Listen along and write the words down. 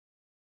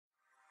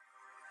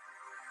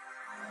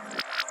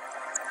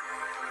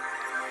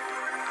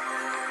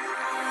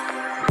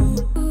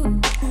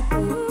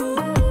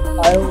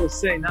I always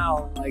say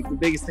now, like, the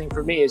biggest thing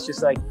for me is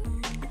just like,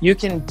 you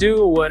can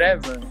do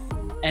whatever,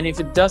 and if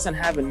it doesn't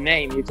have a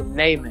name, you can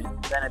name it,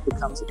 then it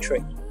becomes a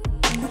trick.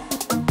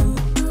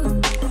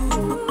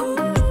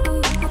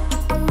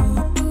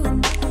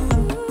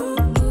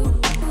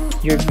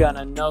 You're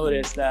gonna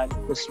notice that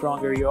the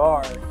stronger you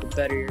are, the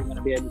better you're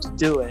gonna be able to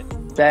do it.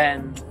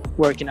 Then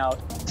working out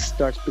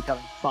starts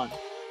becoming fun.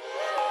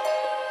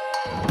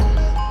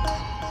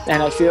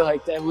 And I feel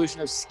like the evolution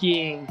of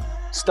skiing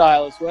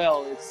style as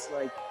well, it's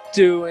like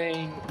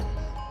doing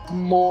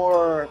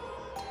more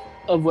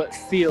of what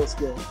feels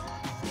good.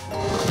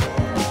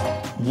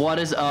 What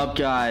is up,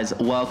 guys?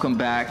 Welcome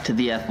back to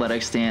the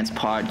Athletic Stance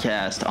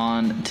podcast.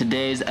 On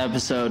today's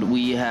episode,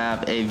 we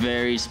have a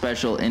very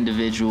special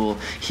individual.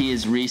 He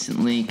is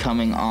recently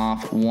coming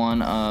off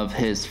one of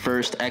his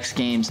first X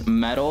Games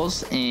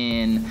medals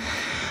in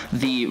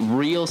the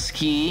Real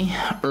Ski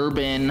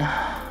Urban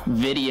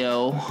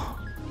Video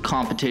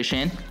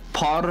competition.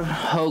 Par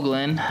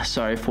Hagglund,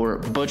 sorry for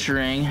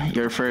butchering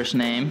your first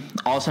name,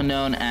 also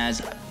known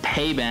as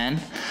Peyben,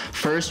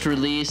 first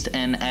released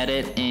an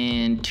edit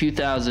in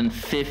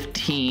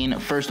 2015,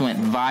 first went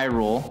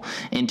viral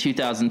in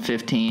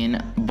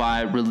 2015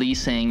 by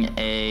releasing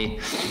a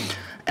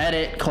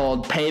edit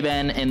called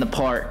Peyben in the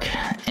Park,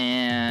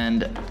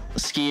 and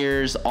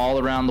skiers all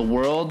around the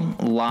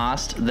world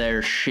lost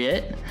their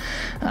shit.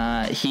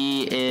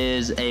 He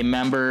is a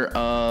member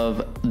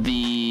of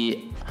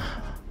the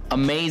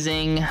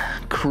amazing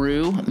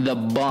crew, The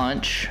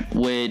Bunch,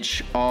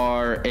 which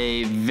are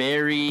a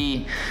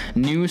very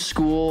new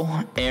school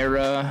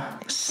era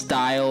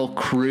style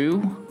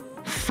crew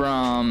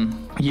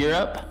from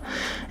Europe.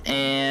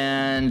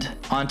 And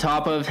on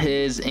top of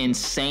his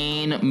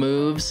insane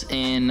moves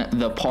in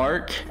the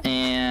park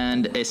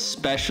and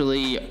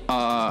especially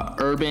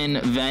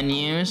urban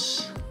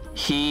venues,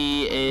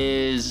 he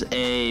is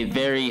a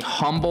very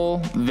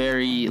humble,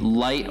 very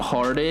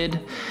lighthearted,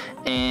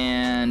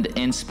 and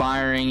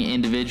inspiring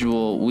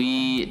individual.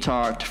 We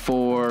talked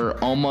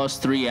for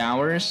almost 3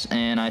 hours,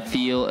 and I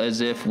feel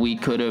as if we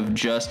could have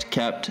just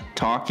kept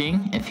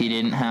talking if he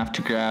didn't have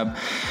to grab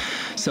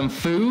some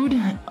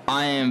food.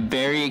 I am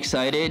very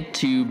excited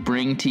to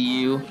bring to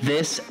you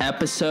these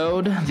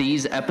episodes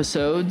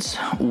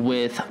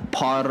with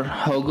Par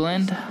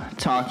Hagglund,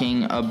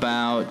 talking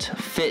about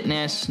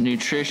fitness,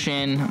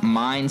 nutrition,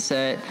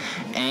 mindset,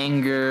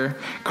 anger,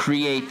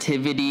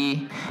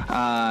 creativity,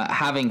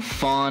 having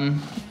fun,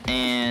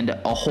 and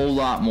a whole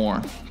lot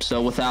more.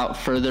 So without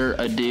further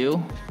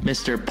ado,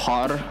 Mr.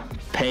 Par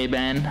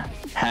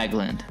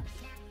Hagglund.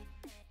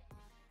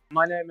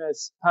 My name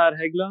is Par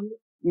Hagglund.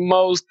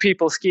 Most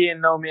people skiing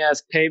know me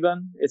as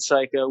Peyben. It's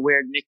like a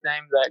weird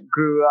nickname that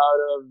grew out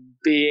of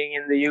being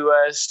in the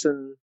US,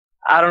 and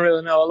I don't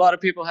really know. A lot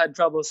of people had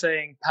trouble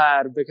saying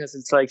Par because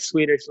it's like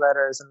Swedish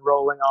letters and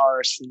rolling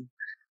R's and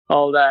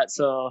all that.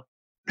 So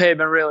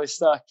Peyben really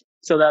stuck.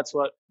 So that's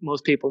what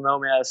most people know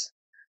me as.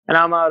 And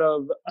I'm out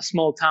of a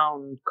small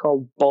town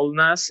called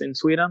Bollnäs in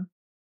Sweden,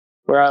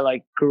 where I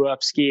like grew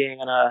up skiing,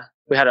 and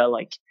we had a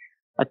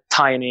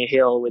tiny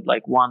hill with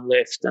like one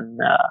lift and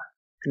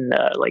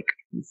like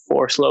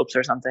 4 slopes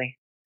or something.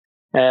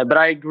 But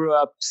I grew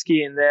up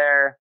skiing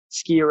there,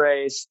 ski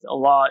raced a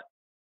lot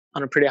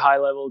on a pretty high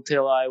level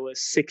till I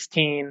was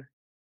 16.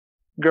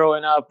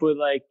 Growing up with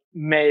like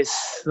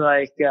mace,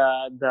 like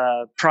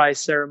the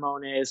prize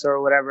ceremonies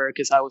or whatever,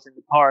 because I was in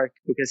the park.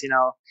 Because,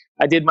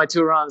 I did my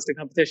 2 runs, the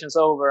competition's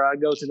over,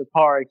 I'd go to the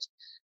park,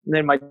 and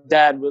then my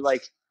dad would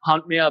like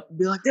hunt me up and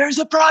be like, there's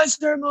a prize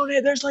ceremony,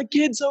 there's like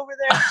kids over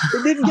there,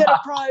 they didn't get a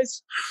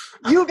prize,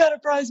 you got a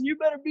prize and you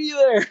better be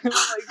there. I'm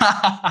like,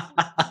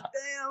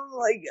 damn,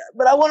 like,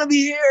 but I want to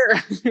be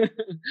here.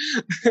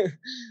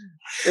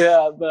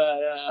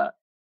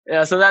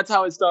 So that's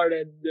how it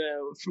started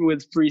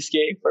with free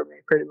skating for me,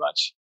 pretty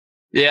much.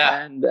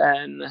 Yeah. And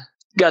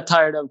got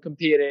tired of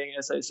competing,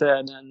 as I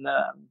said, and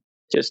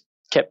just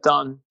kept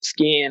on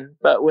skiing,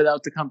 but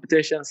without the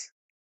competitions.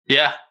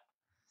 Yeah.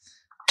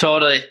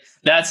 Totally.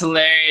 That's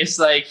hilarious.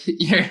 Like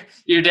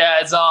your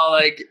dad's all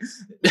like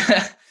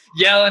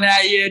yelling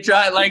at you,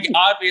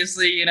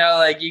 obviously,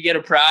 like you get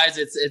a prize.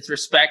 It's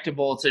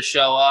respectable to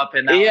show up.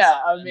 And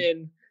I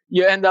mean,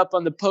 you end up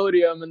on the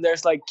podium and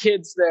there's like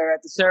kids there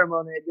at the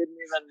ceremony that didn't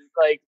even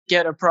like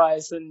get a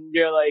prize, and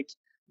you're like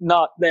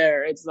not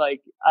there. It's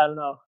like, I don't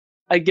know.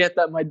 I get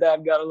that my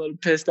dad got a little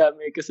pissed at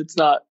me because that's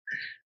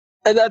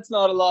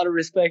not a lot of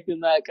respect in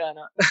that kind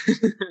of.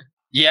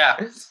 Yeah,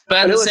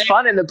 but it was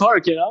fun in the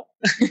park,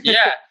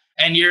 Yeah,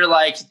 and you're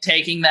like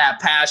taking that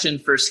passion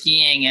for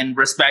skiing and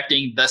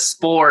respecting the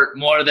sport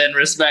more than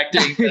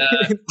respecting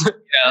the,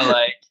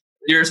 like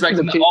you're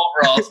respecting the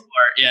overall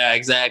sport. Yeah,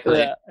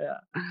 exactly. Yeah.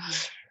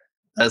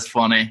 That's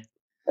funny.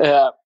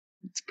 Yeah,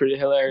 it's pretty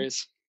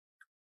hilarious.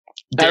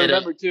 I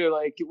remember too,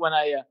 like when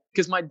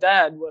because my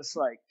dad was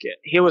like,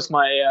 he was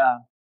my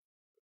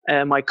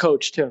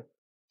coach too.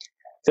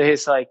 So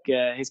he's like,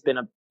 he's been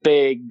a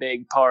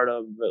big part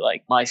of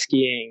like my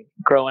skiing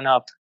growing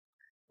up,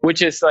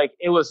 which is like,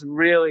 it was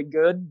really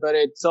good, but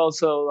it's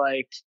also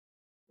like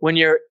when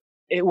you're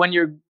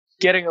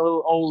getting a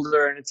little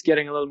older and it's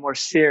getting a little more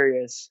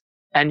serious,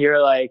 and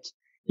you're like,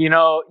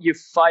 you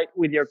fight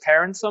with your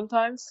parents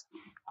sometimes,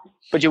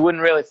 but you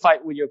wouldn't really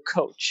fight with your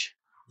coach.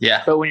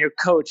 Yeah. But when your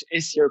coach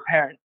is your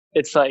parent,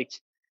 it's like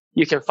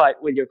you can fight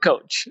with your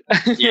coach.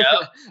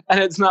 Yeah. And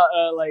it's not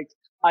a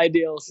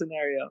ideal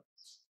scenario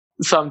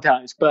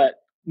sometimes, but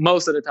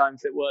most of the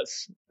times it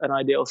was an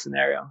ideal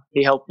scenario.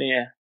 He helped me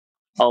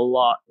a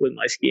lot with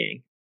my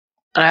skiing.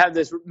 And I have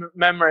this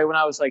memory when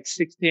I was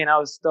 16, I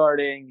was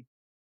starting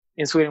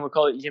in Sweden. We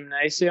call it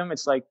gymnasium.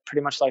 It's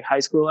pretty much like high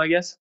school, I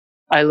guess.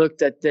 I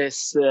looked at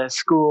this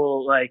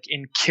school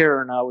in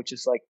Kiruna, which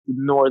is the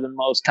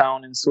northernmost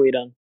town in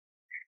Sweden,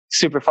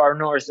 super far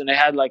north, and they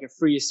had a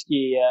free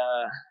ski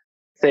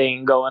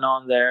thing going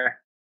on there.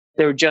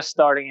 They were just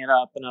starting it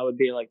up, and I would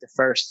be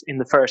in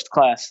the first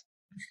class.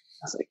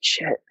 I was like,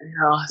 shit,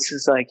 this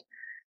is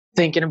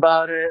thinking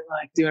about it.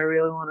 Do I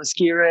really want to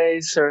ski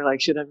race, or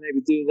should I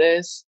maybe do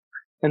this?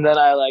 And then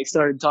I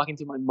started talking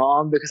to my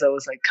mom because I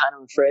was kind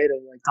of afraid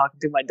of talking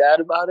to my dad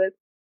about it,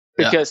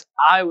 because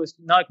I was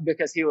not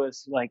because he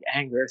was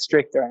angry or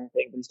strict or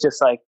anything, but it's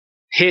just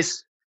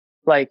his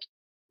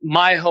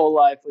my whole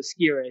life was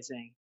ski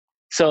racing.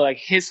 So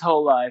his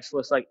whole life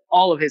was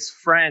all of his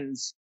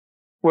friends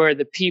were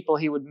the people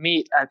he would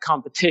meet at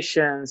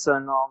competitions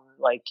and on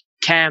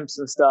camps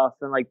and stuff,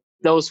 and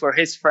those were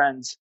his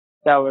friends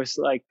that was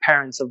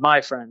parents of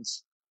my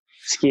friends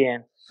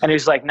skiing. And he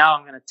was now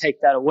I'm gonna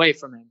take that away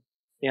from him,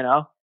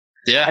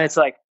 Yeah. And it's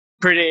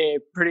pretty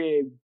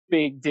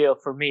big deal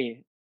for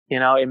me,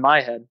 in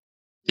my head.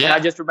 Yeah. And I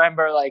just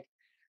remember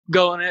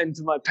going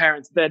into my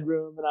parents'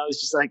 bedroom, and I was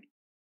just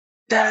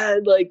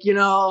Dad,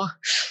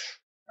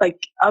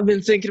 I've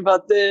been thinking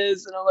about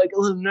this, and I'm a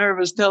little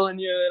nervous telling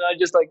you. And I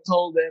just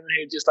told him, and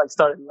he just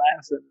started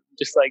laughing,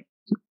 just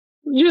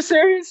you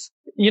serious?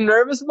 You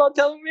nervous about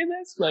telling me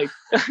this?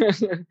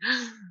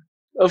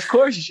 Of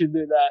course you should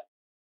do that.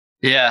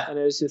 Yeah. And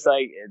it was just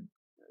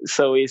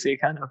so easy,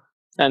 kind of.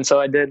 And so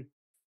I did.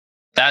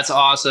 That's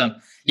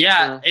awesome.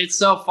 Yeah. It's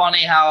so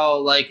funny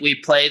how we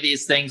play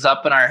these things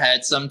up in our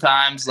head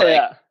sometimes,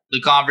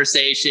 the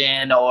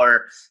conversation,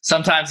 or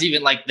sometimes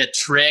even the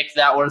trick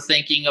that we're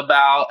thinking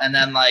about. And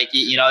then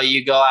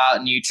you go out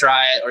and you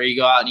try it, or you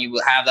go out and you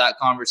have that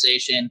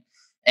conversation.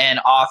 And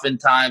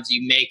oftentimes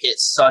you make it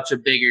such a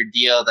bigger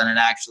deal than it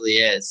actually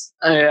is.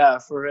 Yeah,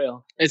 for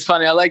real. It's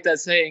funny. I like that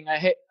saying. I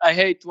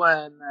hate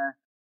when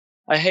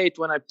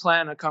I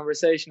plan a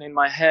conversation in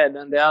my head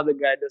and the other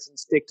guy doesn't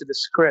stick to the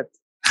script.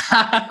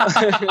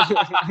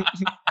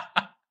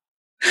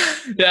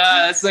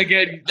 Yeah, that's a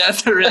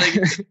really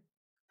good.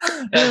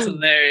 That's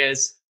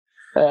hilarious.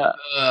 Yeah.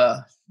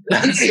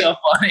 That's so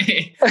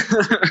funny.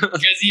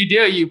 Because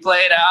you play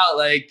it out,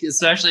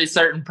 especially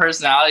certain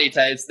personality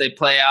types, they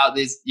play out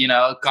these,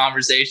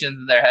 conversations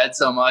in their head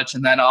so much,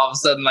 and then all of a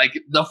sudden,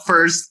 the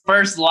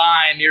first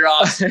line, you're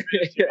off.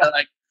 You're well,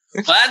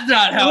 that's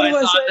not how I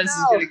thought this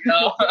is gonna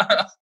go.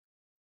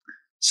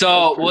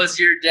 So, was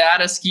your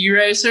dad a ski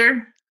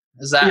racer?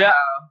 Is that how?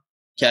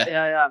 Okay.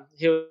 Yeah.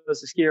 He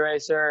was a ski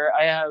racer.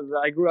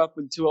 I grew up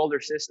with two older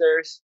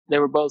sisters. They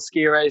were both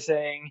ski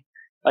racing.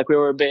 We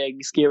were a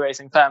big ski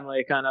racing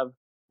family, kind of.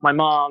 My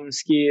mom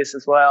skis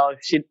as well.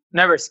 She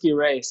never ski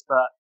raced,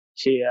 but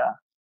she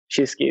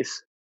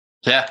skis.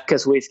 Yeah.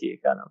 Because we ski,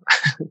 kind of.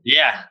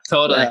 Yeah,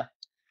 totally. Yeah.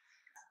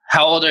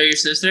 How old are your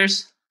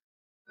sisters?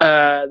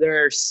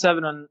 They're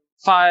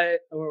 5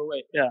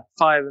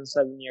 and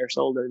 7 years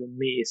older than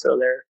me. So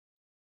they're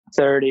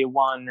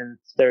 31 and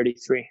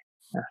 33.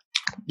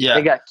 Yeah.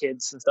 They got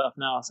kids and stuff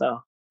now, so.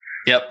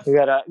 Yep. We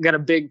got a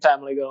big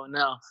family going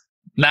now.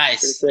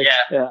 Nice.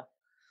 Yeah.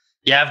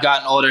 Yeah, I've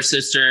got an older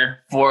sister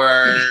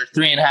for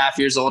 3.5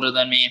 years older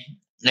than me.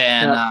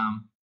 And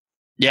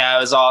it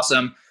was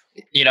awesome,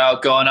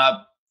 going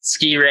up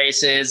ski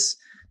races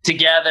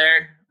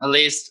together, at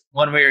least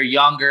when we were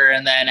younger.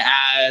 And then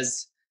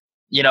as,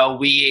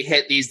 we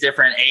hit these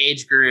different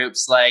age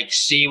groups,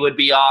 she would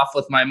be off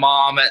with my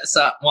mom at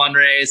one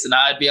race, and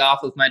I'd be off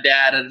with my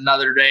dad at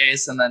another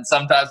race. And then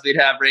sometimes we'd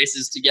have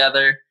races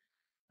together.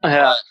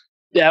 Yeah.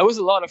 Yeah, it was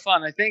a lot of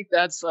fun. I think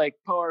that's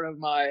part of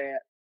my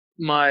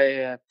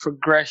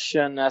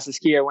progression as a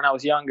skier when I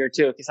was younger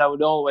too, because I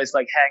would always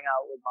hang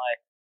out with my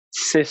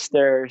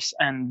sisters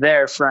and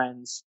their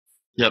friends.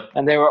 Yep.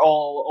 And they were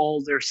all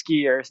older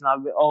skiers, and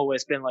I've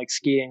always been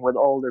skiing with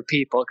older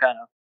people, kind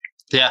of.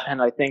 Yeah.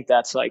 And I think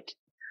that's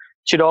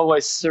should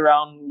always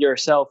surround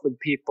yourself with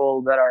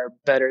people that are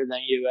better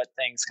than you at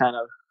things, kind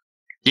of.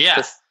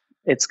 Yeah.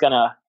 It's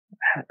gonna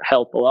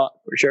help a lot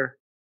for sure.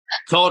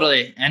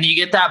 Totally. And you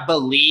get that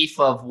belief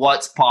of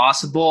what's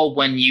possible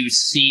when you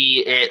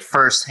see it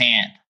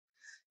firsthand.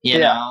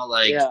 When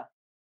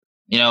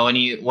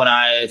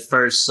I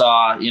first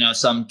saw,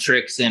 some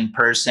tricks in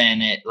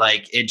person,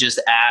 it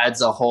just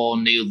adds a whole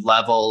new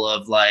level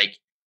of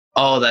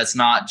oh, that's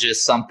not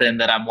just something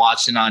that I'm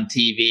watching on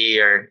TV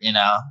or,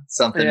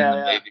 something in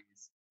the movies.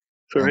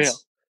 For real.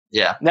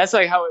 Yeah. And that's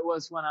how it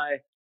was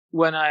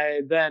when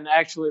I then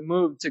actually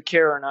moved to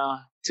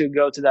Kiruna to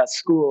go to that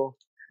school.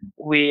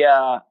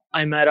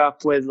 I met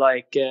up with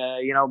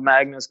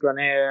Magnus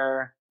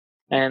Granier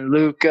and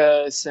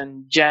Lucas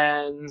and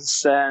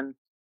Jens and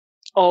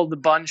all the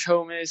bunch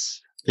homies,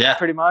 Yeah.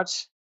 pretty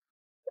much.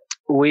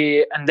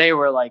 And they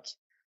were like,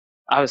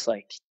 I was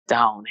like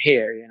down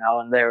here,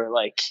 and they were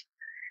like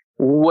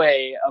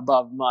way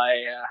above my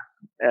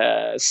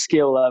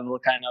skill level,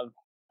 kind of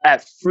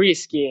at free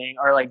skiing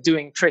or like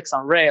doing tricks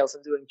on rails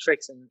and doing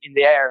tricks in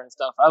the air and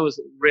stuff. I was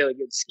a really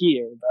good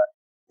skier,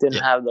 but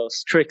didn't have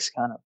those tricks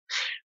kind of.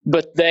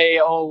 But they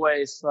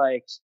always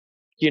like,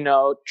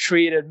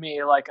 treated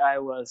me like I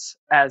was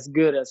as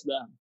good as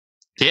them.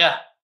 Yeah.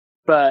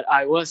 But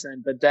I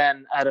wasn't. But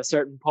then at a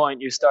certain point,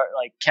 you start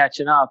like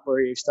catching up,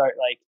 or you start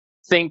like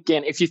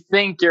thinking, if you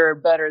think you're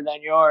better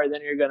than you are,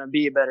 then you're going to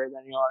be better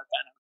than you are.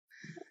 Kind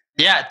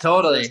of. Yeah,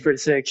 totally. That's pretty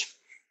sick.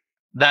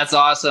 That's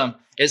awesome.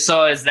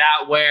 So is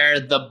that where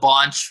the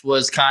bunch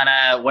was kind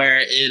of where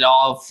it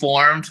all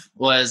formed,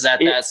 was at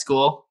that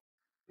school?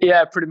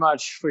 Yeah, pretty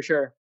much, for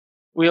sure.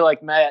 We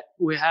like met.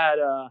 We had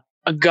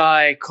a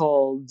guy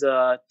called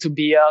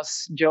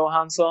Tobias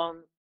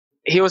Johansson.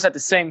 He was at the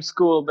same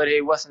school, but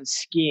he wasn't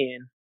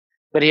skiing.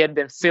 But he had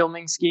been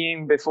filming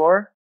skiing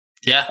before.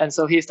 Yeah. And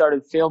so he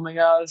started filming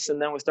us,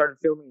 and then we started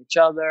filming each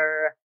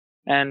other.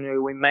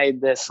 And we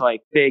made this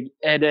like big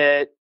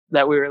edit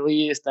that we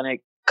released, and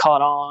it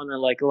caught on,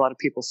 and like a lot of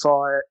people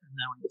saw it. And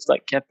then we just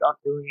like kept on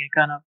doing it,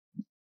 kind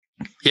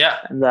of. Yeah.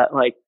 And that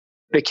like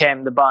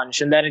became the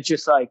bunch. And then it's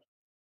just like,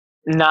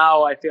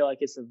 now I feel like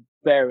it's a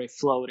very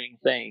floating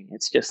thing.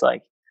 It's just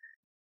like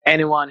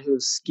anyone who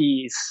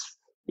skis,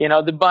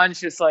 the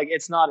bunch is like,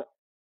 it's not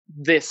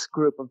this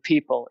group of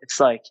people. It's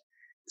like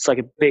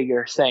a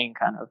bigger thing,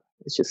 kind of.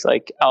 It's just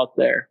like out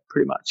there,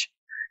 pretty much.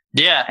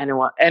 Yeah.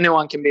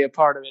 Anyone can be a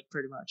part of it,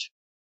 pretty much.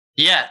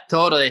 Yeah,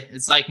 totally.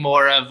 It's like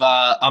more of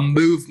a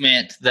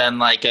movement than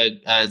like a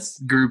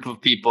group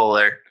of people,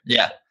 or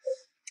yeah.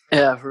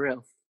 Yeah, for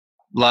real.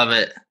 Love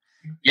it.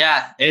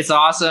 Yeah, it's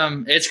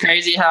awesome. It's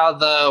crazy how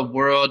the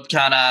world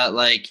kind of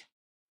like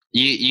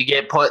you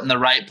get put in the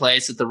right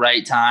place at the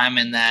right time,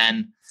 and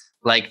then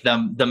like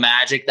the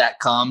magic that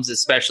comes,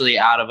 especially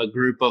out of a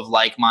group of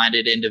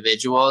like-minded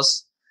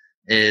individuals,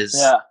 is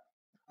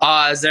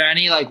is there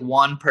any like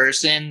one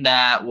person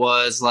that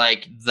was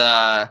like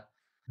the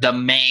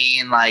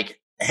main like,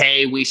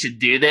 hey, we should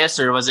do this,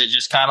 or was it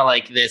just kind of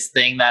like this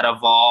thing that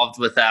evolved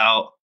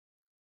without,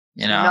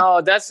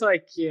 No, that's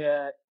like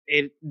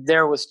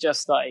there was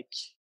just like,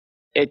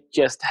 it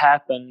just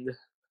happened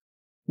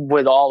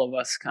with all of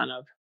us, kind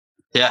of.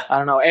 Yeah. I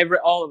don't know.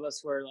 All of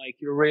us were like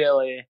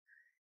really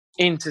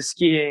into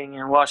skiing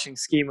and watching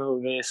ski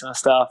movies and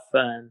stuff,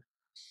 and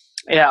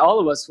yeah, all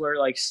of us were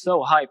like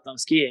so hyped on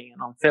skiing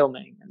and on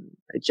filming, and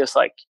it just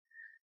like,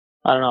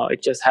 I don't know,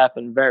 it just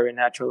happened very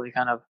naturally,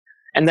 kind of.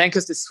 And then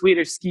because the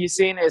Swedish ski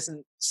scene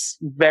isn't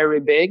very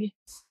big,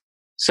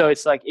 so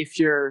it's like if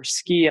you're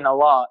skiing a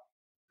lot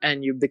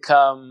and you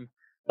become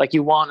like,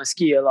 you want to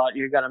ski a lot,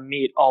 you're gonna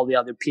meet all the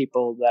other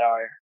people that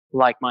are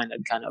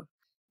like-minded, kind of.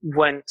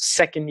 When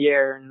second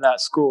year in that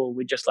school,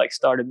 we just like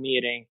started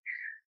meeting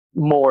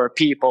more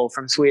people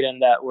from Sweden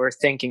that were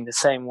thinking the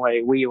same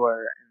way we were.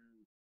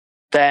 And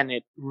then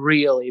it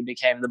really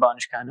became the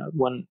bunch, kind of,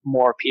 when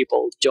more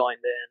people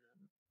joined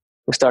in.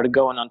 We started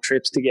going on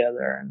trips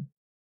together. And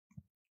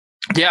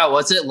yeah,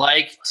 what's it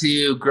like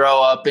to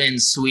grow up in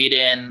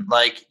Sweden?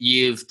 Like,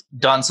 you've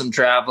done some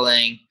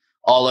traveling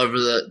all over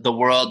the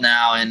world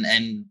now, and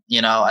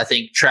I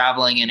think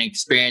traveling and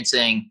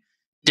experiencing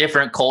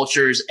different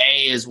cultures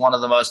is one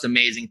of the most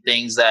amazing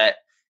things that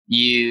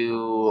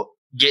you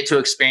get to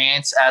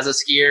experience as a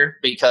skier,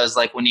 because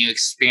like when you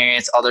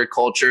experience other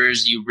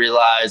cultures, you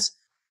realize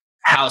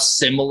how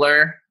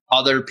similar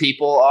other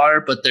people are,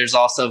 but there's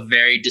also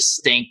very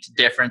distinct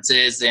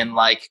differences in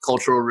like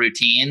cultural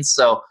routines.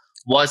 So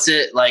what's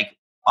it like?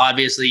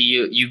 Obviously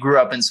you grew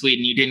up in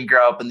Sweden, you didn't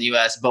grow up in the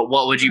US, but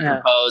what would you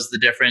propose the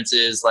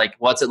differences? Like,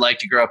 what's it like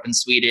to grow up in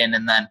Sweden?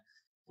 And then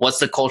what's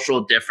the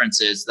cultural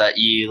differences that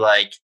you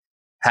like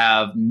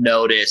have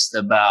noticed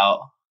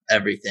about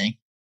everything?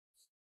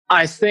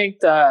 I think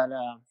that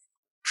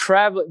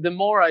the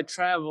more I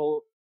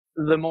travel,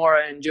 the more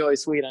I enjoy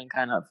Sweden,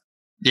 kind of.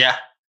 Yeah.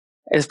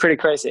 It's pretty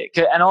crazy.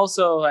 And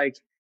also like,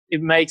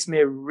 it makes me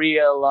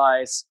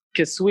realize,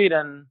 because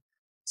Sweden,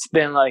 it's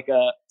been like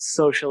a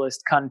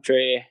socialist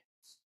country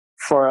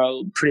for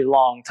a pretty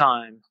long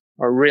time,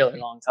 or a really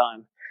long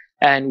time.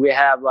 And we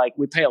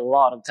pay a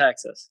lot of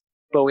taxes,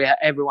 but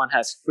everyone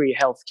has free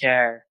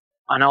healthcare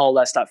and all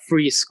that stuff,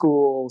 free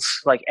schools,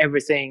 like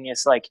everything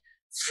is like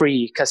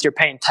free because you're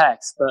paying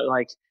tax, but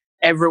like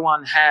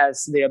everyone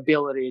has the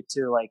ability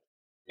to like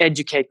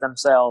educate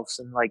themselves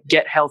and like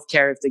get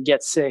healthcare if they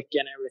get sick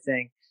and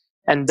everything.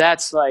 And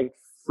that's like,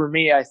 for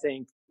me, I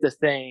think the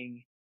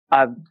thing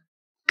I've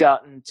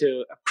gotten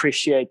to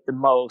appreciate the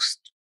most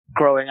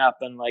growing up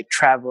and like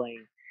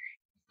traveling.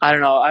 I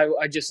don't know.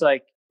 I just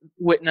like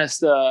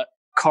witnessed a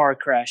car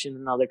crash in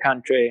another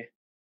country.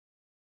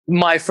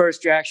 My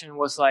first reaction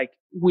was like,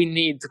 we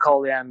need to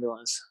call the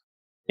ambulance,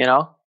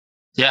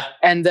 Yeah.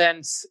 And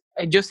then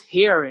just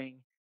hearing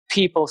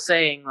people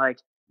saying like,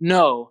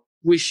 no,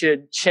 we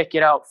should check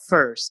it out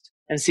first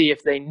and see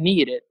if they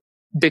need it.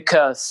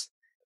 Because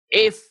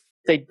if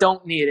they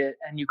don't need it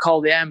and you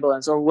call the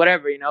ambulance or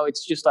whatever,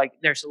 it's just like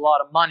there's a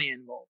lot of money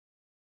involved.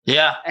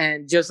 Yeah.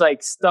 And just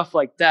like stuff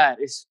like that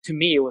is, to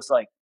me, it was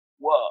like,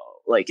 whoa,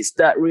 like, is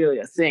that really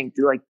a thing?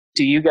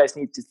 Do you guys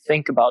need to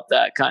think about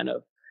that kind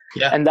of?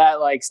 Yeah. And that,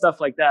 like, stuff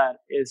like that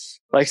is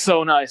like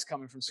so nice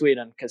coming from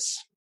Sweden, because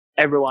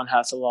everyone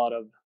has a lot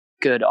of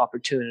good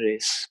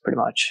opportunities, pretty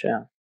much.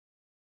 Yeah.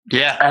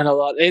 Yeah. And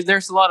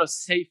there's a lot of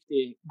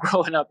safety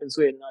growing up in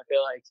Sweden, I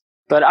feel like.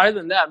 But other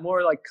than that,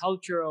 more like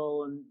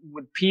cultural and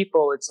with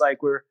people, it's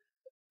like we're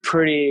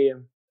pretty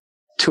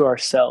to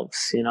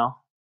ourselves,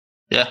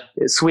 Yeah.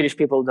 Swedish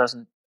people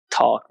doesn't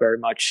talk very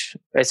much,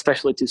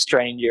 especially to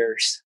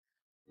strangers.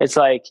 It's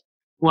like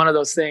one of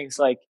those things,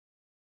 like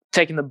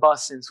taking the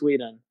bus in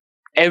Sweden.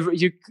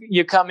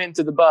 You come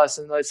into the bus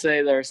and let's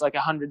say there's like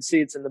 100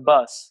 seats in the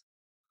bus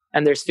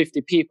and there's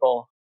 50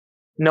 people.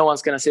 No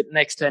one's going to sit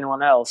next to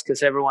anyone else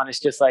because everyone is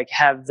just like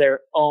have their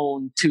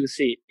own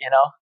 2-seat,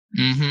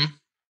 Mm-hmm.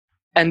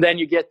 And then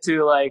you get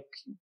to, like,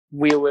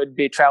 we would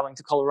be traveling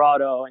to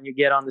Colorado and you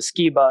get on the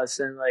ski bus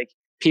and like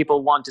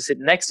people want to sit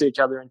next to each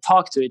other and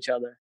talk to each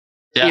other.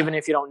 Yeah. Even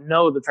if you don't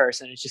know the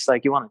person, it's just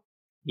like you want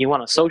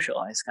to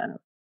socialize kind of.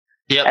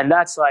 Yeah. And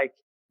that's like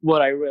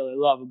what I really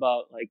love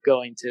about like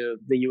going to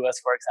the US,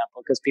 for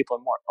example, because people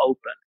are more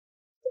open.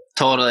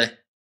 Totally.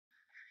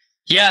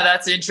 Yeah,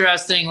 that's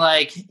interesting.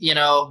 Like,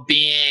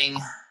 being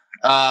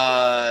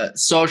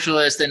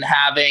socialist and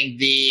having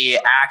the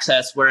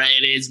access where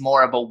it is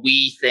more of a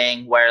we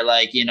thing where,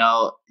 like,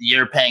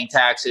 you're paying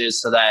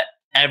taxes so that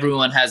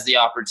everyone has the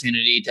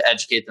opportunity to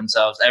educate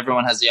themselves.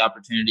 Everyone has the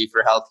opportunity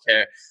for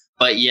healthcare,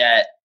 but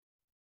yet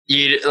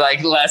you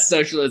like less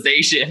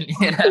socialization.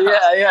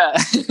 Yeah.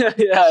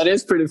 Yeah, it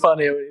is pretty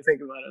funny when you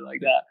think about it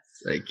like that.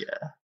 Like,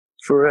 yeah,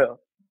 for real.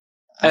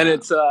 And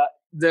it's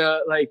the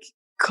like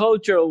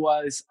cultural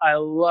wise, I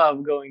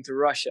love going to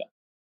Russia.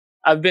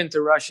 I've been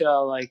to Russia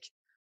like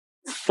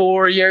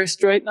 4 years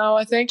straight now,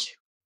 I think.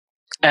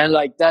 And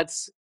like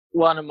that's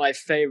one of my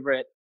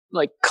favorite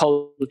like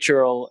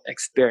cultural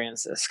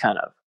experiences, kind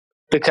of,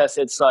 because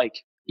it's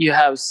like you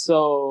have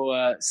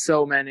so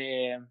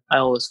many, I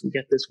always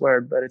forget this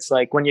word, but it's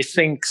like when you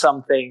think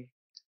something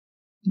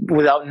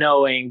without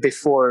knowing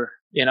before,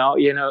 you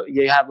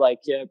have like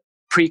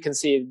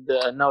preconceived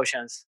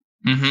notions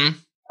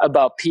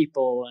about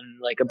people and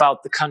like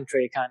about the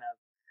country, kind of.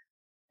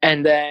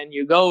 And then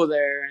you go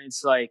there and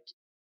it's like,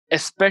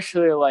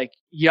 especially like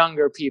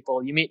younger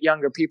people, you meet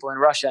younger people in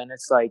Russia and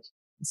it's like,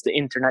 it's the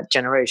internet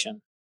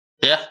generation.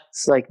 Yeah.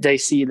 It's like they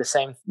see the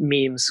same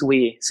memes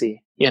we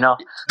see, Yeah.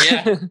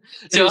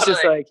 So it's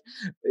just like,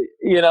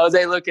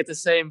 they look at the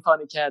same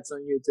funny cats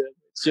on YouTube.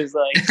 It's just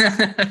like,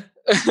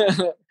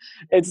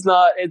 it's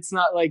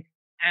not like,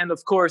 and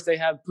of course they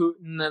have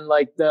Putin and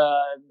like the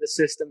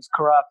system's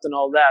corrupt and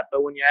all that.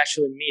 But when you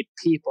actually meet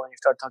people and you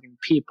start talking to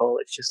people,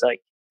 it's just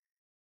like,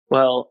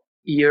 well,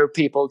 you're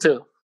people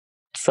too.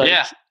 So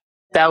yeah,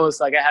 that was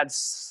like, I had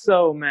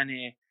so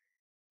many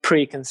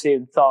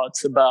preconceived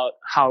thoughts about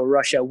how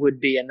Russia would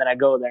be. And then I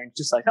go there and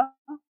just like, oh,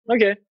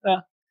 okay.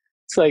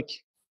 It's like,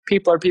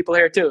 people are people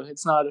here too.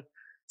 It's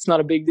not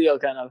a big deal,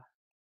 kind of.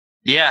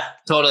 Yeah,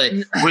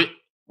 totally.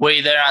 Were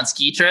you there on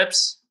ski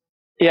trips?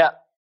 Yeah,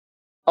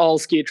 all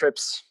ski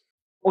trips.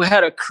 We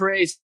had a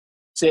crazy,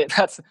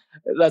 that's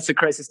a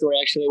crazy story,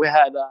 actually. We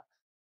had,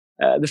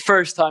 the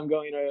first time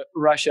going to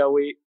Russia,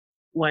 we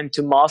went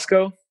to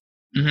Moscow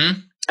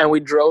and we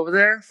drove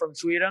there from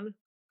Sweden.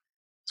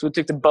 So we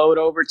took the boat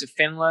over to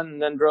Finland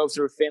and then drove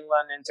through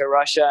Finland into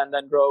Russia and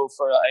then drove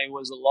it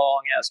was a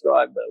long ass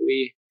drive, but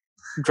we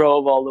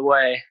drove all the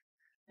way.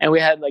 And we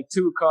had like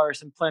 2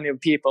 cars and plenty of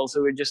people.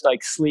 So we just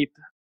like sleep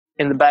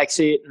in the back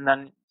seat and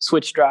then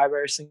switch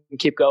drivers and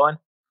keep going.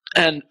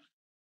 And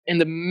in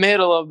the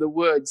middle of the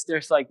woods,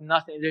 there's like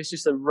nothing. There's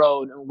just a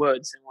road and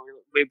woods. And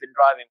we've been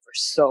driving for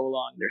so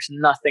long. There's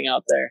nothing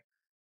out there.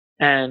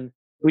 And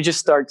we just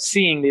start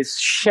seeing these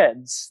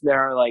sheds that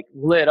are like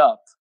lit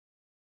up.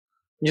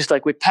 And just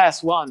like we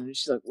pass one and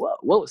it's just like, whoa,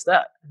 what was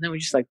that? And then we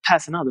just like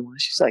pass another one.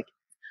 It's just like,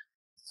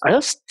 are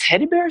those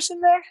teddy bears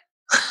in there?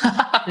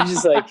 And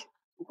just like,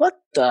 what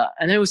the?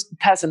 And then it was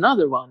pass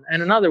another one.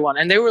 And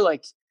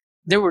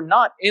they were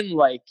not in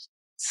like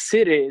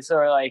cities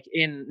or like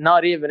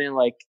not even in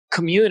like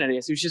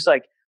communities. It was just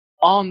like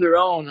on their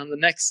own on the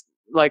next,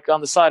 like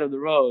on the side of the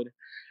road.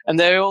 And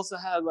they also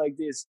had like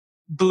these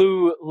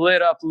blue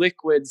lit up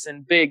liquids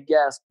in big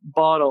gas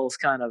bottles,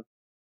 kind of.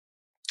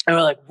 And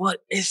we're like,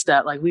 what is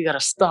that? Like, we got to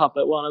stop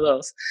at one of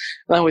those.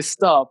 And then we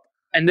stop.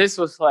 And this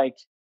was like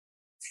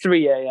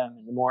 3 a.m.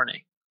 in the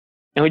morning.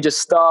 And we just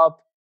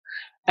stop.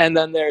 And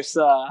then there's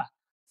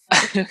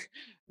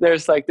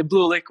there's like the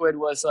blue liquid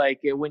was like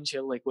a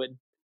windshield liquid.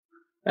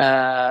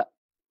 So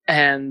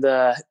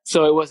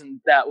it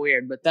wasn't that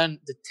weird. But then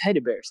the teddy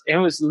bears, it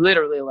was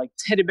literally like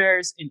teddy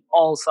bears in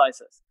all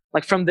sizes,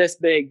 like from this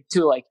big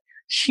to like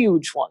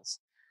huge ones.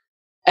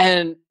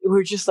 And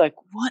we're just like,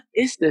 what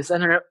is this?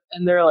 And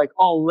they're like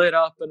all lit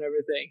up and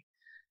everything.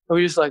 And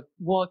we just like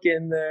walk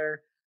in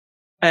there.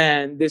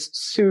 and this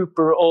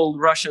super old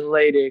Russian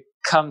lady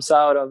comes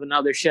out of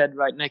another shed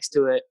right next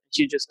to it.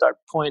 She just starts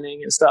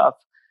pointing and stuff.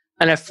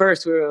 And at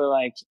first we were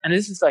like, and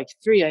this is like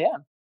 3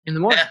 a.m. in the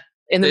morning,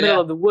 in the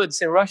middle of the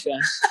woods in Russia.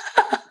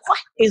 What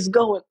is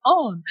going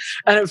on?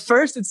 And at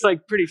first it's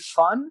like pretty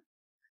fun.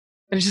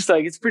 And it's just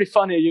like, it's pretty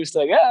funny. You're just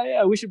like,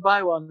 yeah, we should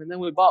buy one. And then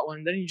we bought one.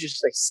 And then you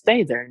just like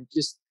stay there and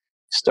just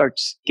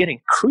starts getting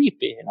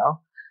creepy, you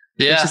know?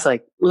 Yeah. It's just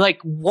like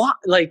what?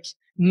 Like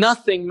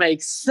nothing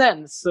makes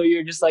sense. So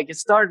you're just like, it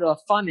started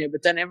off funny,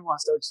 but then everyone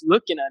starts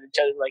looking at each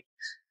other like,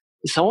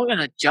 is someone going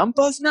to jump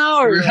us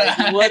now? Or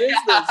like, what is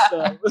this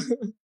stuff?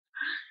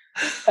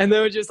 And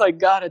then we just like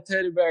got a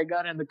teddy bear,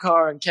 got in the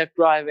car and kept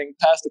driving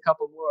past a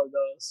couple more of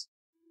those.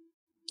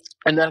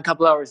 And then a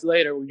couple hours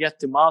later, we get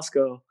to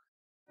Moscow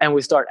and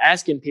we start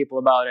asking people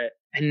about it.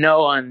 And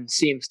no one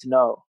seems to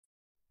know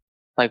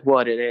like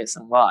what it is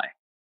and why.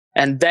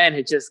 And then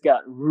it just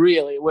got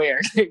really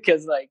weird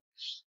because like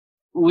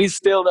we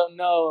still don't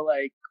know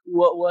like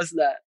what was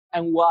that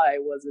and why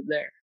was it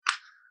there.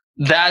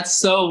 That's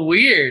so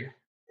weird.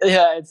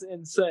 Yeah, it's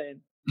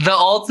insane. The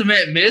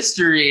ultimate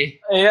mystery.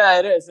 Yeah,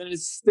 it is. And it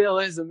still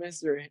is a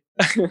mystery.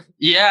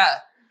 Yeah,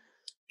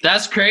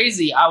 that's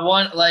crazy. I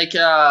want like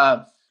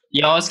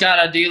you almost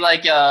gotta do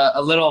like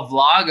a little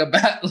vlog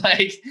about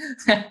like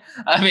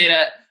I mean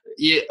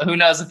who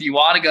knows if you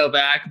want to go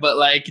back, but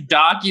like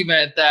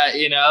document that,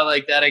 you know,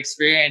 like that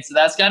experience. So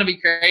that's got to be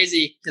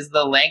crazy because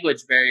the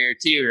language barrier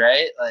too,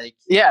 right? Like,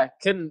 yeah,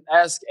 couldn't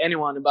ask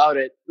anyone about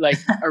it like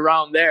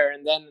around there.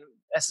 And then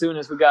as soon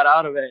as we got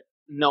out of it,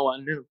 no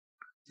one knew.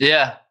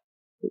 Yeah.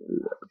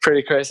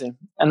 Pretty crazy.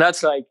 And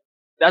that's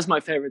my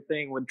favorite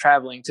thing with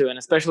traveling too. And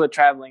especially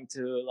traveling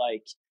to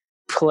like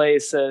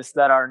places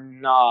that are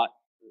not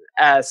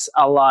as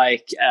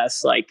alike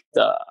as like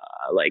the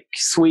like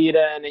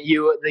Sweden and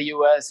the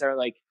US are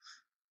like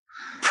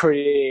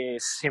pretty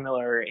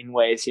similar in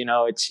ways, you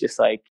know. It's just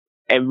like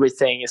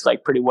everything is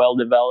like pretty well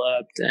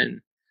developed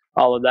and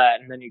all of that,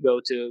 and then you go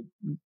to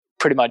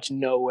pretty much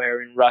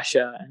nowhere in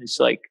Russia and it's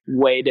like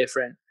way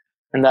different.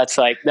 And that's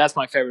my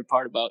favorite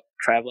part about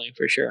traveling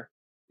for sure.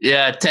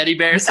 Yeah, teddy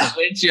bears and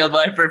windshield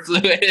wiper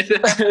fluid.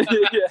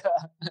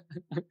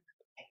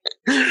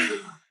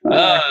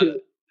 Yeah.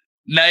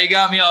 Now you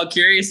got me all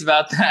curious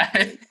about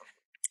that.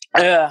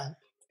 Yeah.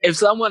 If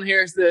someone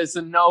hears this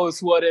and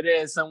knows what it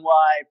is and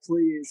why,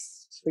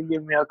 please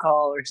give me a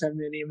call or send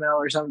me an email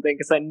or something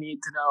because I need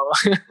to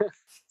know.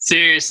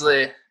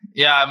 Seriously.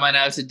 Yeah, I might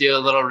have to do a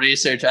little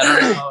research. I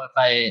don't know if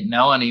I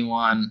know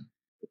anyone.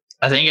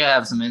 I think I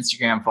have some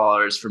Instagram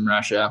followers from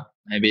Russia.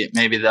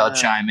 Maybe they'll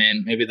chime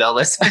in. Maybe they'll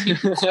listen.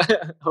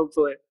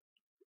 Hopefully.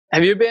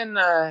 Have you been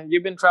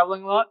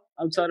traveling a lot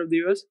outside of the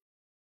US?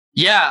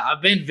 Yeah,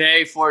 I've been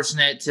very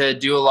fortunate to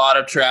do a lot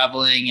of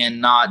traveling,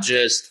 and not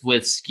just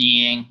with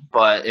skiing,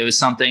 but it was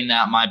something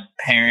that my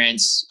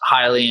parents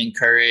highly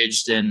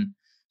encouraged. And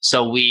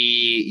so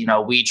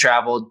we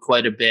traveled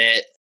quite a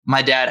bit.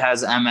 My dad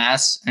has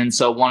MS. And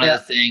so one of the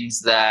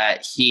things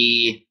that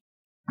he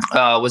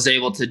was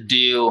able to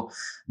do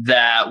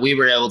that we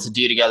were able to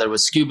do together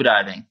was scuba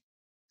diving.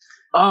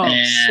 Oh,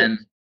 and shit.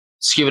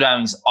 Scuba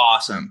diving is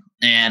awesome.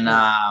 And,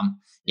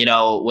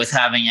 with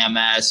having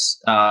MS,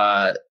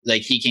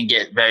 like he can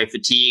get very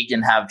fatigued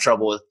and have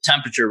trouble with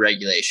temperature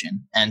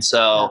regulation. And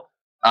so,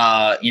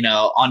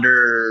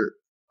 underwater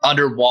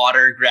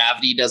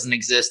gravity doesn't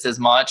exist as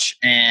much.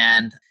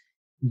 And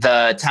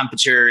the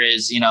temperature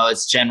is,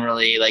 it's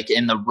generally like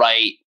in the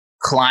right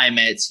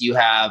climates, you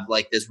have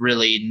like this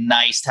really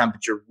nice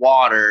temperature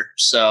water.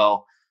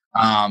 So,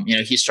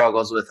 he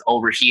struggles with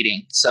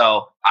overheating.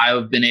 So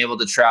I've been able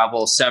to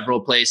travel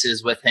several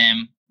places with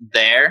him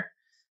there.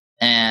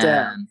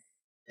 And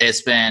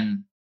it's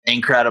been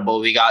incredible.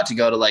 We got to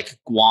go to like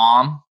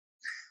Guam.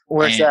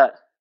 Where's that?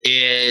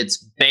 It's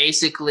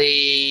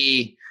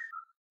basically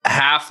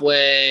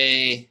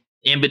halfway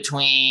in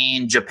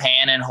between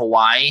Japan and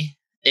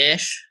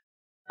Hawaii-ish.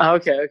 Oh,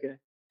 okay.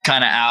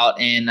 Kind of out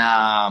in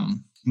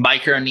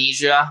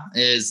Micronesia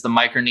is the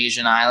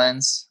Micronesian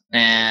islands.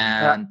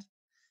 And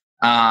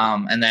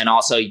then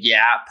also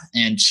Yap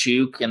and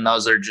Chuuk, and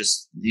those are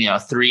just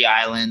 3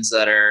 islands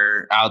that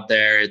are out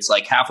there. It's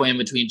like halfway in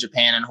between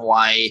Japan and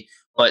Hawaii,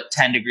 but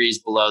 10 degrees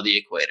below the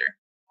equator.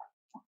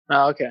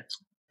 Oh, okay.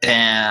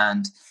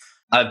 And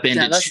I've been.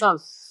 That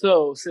sounds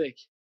so sick.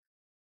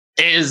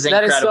 It is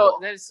incredible.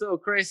 That is so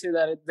crazy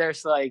that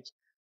there's like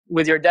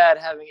with your dad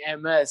having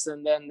MS,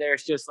 and then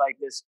there's just like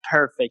this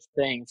perfect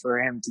thing for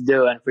him to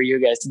do and for you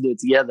guys to do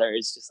together.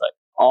 It's just like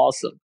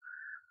awesome.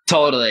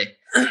 Totally.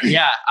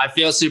 Yeah. I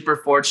feel super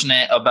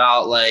fortunate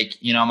about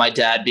my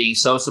dad being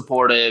so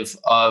supportive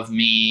of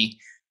me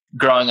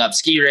growing up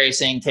ski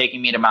racing,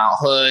 taking me to Mount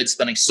Hood,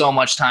 spending so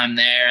much time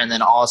there. And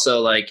then also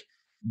like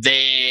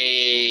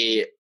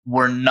they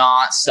were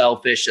not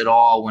selfish at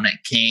all when it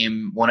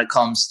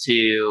comes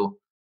to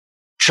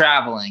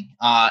traveling.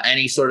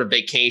 Any sort of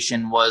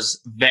vacation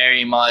was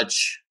very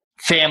much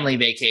family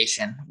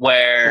vacation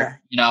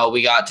where,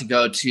 we got to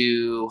go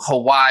to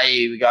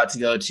Hawaii. We got to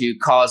go to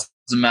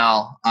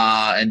Cozumel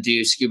and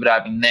do scuba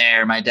diving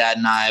there. My dad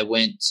and I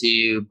went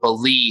to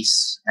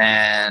Belize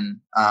and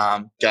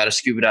got a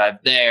scuba dive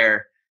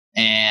there,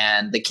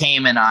 and the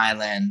Cayman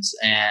Islands.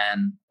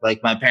 And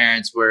like my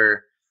parents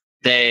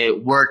they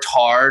worked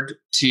hard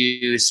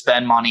to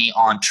spend money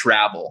on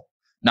travel,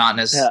 not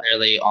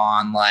necessarily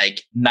on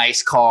like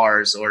nice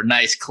cars or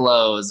nice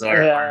clothes or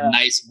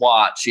nice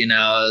watch. It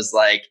was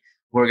like,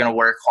 we're going to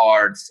work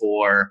hard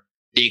for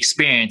the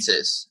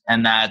experiences.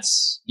 And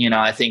that's,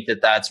 I think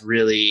that's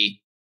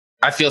really,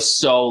 I feel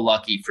so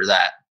lucky for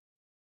that.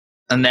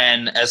 And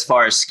then as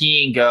far as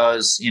skiing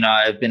goes,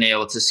 I've been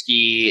able to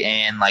ski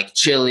in like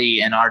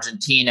Chile and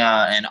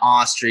Argentina and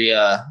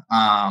Austria,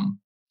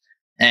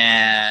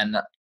 and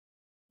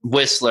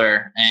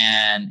Whistler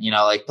and,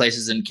 like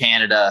places in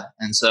Canada.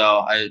 And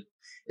so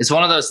it's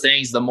one of those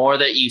things, the more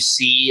that you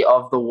see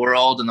of the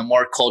world and the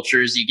more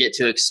cultures you get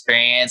to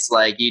experience,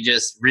 like you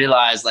just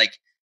realize like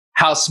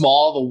how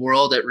small of a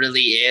world it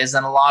really is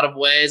in a lot of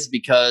ways,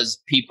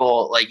 because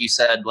people, like you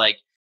said, like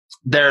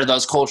there are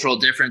those cultural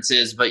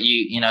differences, but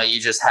you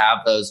just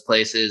have those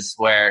places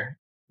where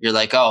you're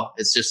like, oh,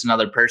 it's just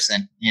another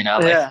person,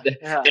 they're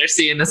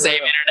seeing the same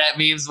internet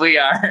memes we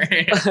are.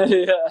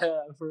 yeah,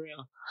 for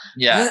real.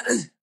 Yeah.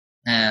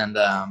 And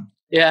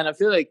and I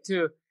feel like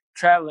too,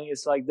 traveling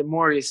is like the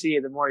more you see,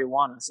 the more you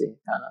want to see,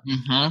 kind of.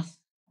 Mm-hmm.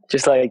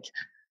 Just like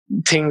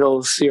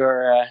tingles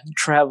your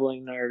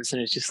traveling nerves,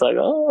 and it's just like,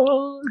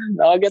 oh,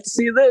 now I get to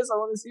see this. I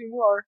want to see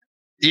more.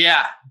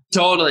 Yeah,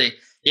 totally.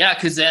 Yeah,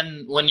 because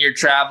then when you're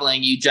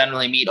traveling, you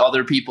generally meet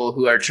other people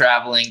who are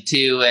traveling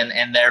too,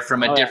 and they're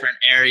from a different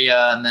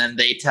area, and then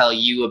they tell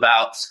you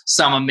about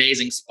some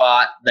amazing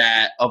spot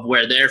of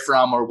where they're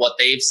from or what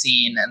they've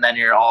seen, and then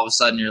all of a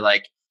sudden you're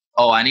like,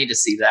 oh, I need to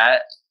see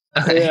that.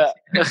 yeah,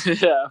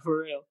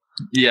 for real.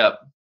 Yep.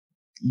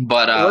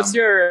 But what's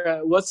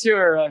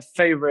your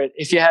favorite?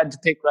 If you had to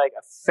pick like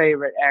a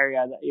favorite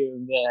area that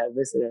you've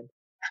visited,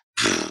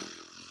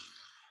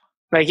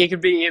 like it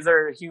could be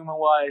either human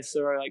wise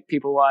or like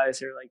people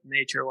wise or like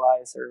nature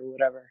wise or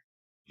whatever.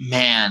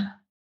 Man,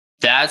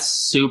 that's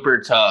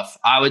super tough.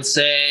 I would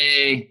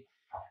say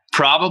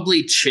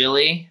probably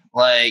Chile.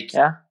 Like,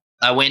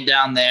 I went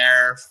down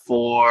there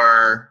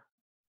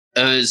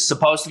it was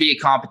supposed to be a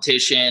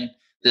competition.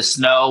 The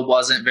snow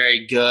wasn't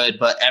very good,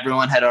 but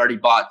everyone had already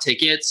bought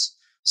tickets.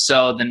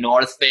 So the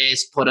North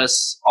Face put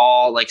us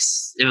all, like,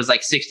 it was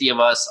like 60 of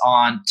us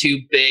on 2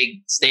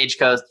 big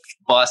stagecoach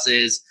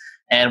buses.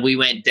 And we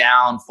went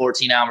down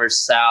 14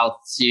 hours south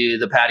to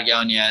the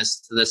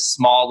Patagonias, to this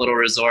small little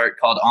resort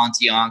called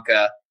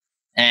Ontionka.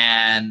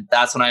 And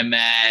that's when I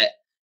met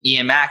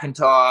Ian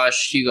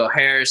McIntosh, Hugo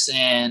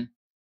Harrison.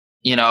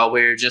 We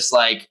were just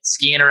like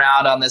skiing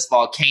around on this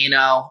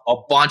volcano, a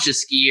bunch of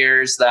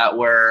skiers that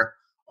were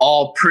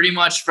all pretty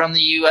much from the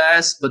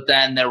US, but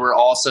then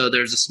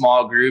there's a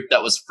small group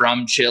that was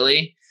from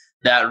Chile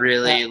that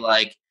really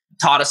like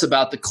taught us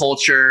about the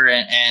culture.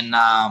 And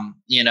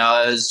it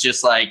was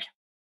just like,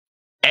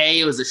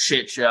 it was a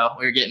shit show.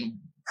 We were getting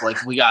like,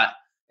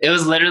 it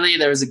was literally,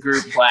 there was a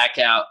group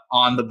blackout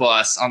on the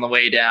bus on the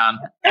way down,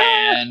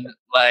 and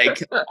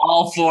like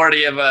all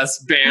 40 of us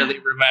barely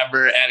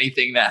remember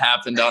anything that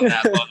happened on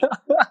that bus.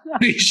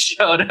 We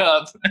showed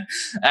up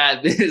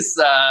at this,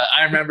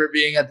 I remember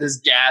being at this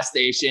gas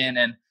station,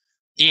 and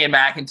Ian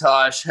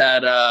McIntosh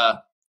had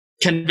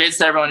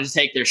convinced everyone to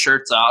take their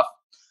shirts off.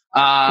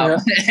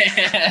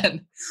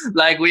 And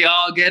like we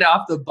all get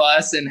off the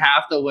bus, and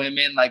half the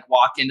women like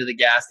walk into the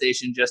gas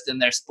station just in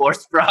their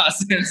sports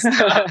bras and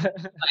stuff.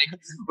 Like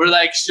we're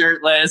like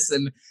shirtless,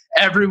 and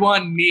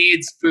everyone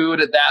needs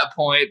food at that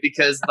point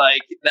because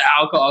like the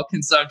alcohol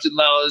consumption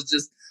level is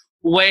just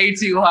way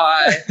too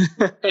high.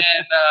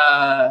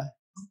 And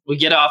we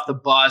get off the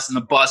bus, and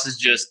the bus is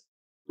just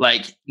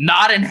like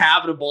not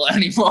inhabitable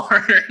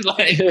anymore.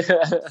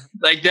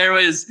 like there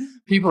was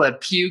people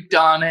that puked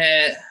on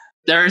it.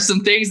 There are some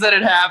things that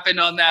had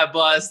happened on that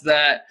bus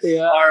that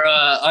are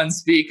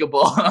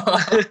unspeakable.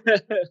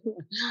 That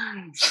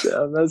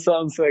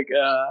sounds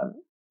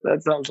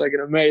like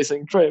an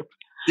amazing trip.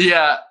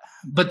 Yeah.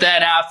 But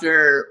then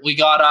after we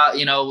got out,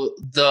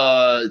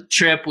 the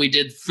trip, we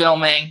did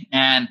filming,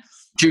 and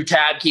Drew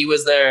Tabke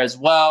was there as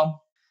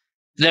well.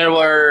 There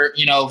were,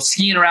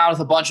 skiing around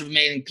with a bunch of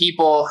amazing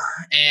people,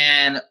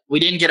 and we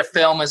didn't get to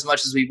film as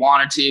much as we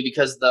wanted to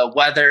because of the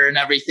weather and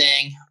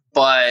everything.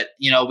 But,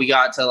 we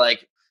got to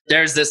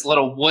there's this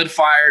little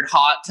wood-fired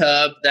hot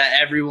tub that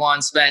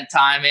everyone spent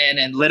time in,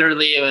 and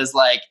literally it was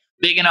like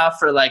big enough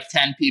for like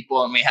 10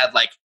 people, and we had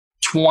like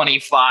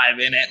 25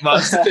 in it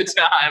most of the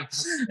time.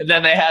 And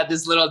then they had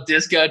this little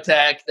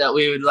discotheque that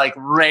we would like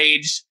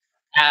rage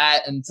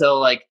at until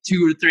like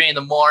 2 or 3 in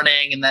the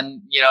morning, and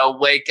then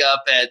wake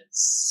up at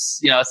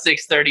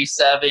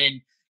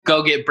 6:37,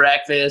 go get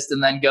breakfast,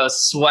 and then go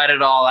sweat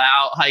it all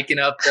out hiking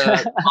up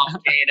the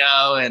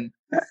volcano. And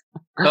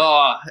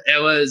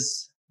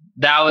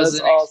that was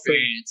an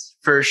experience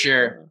for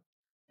sure.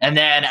 And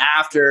then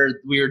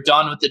after we were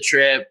done with the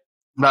trip,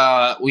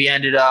 I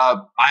ended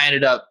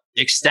up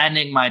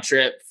extending my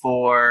trip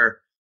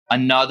for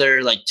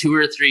another like 2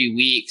 or 3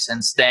 weeks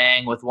and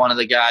staying with one of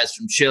the guys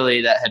from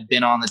Chile that had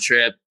been on the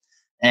trip,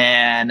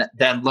 and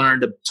then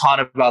learned a ton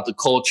about the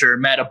culture,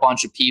 met a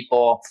bunch of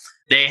people.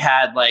 They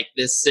had like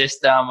this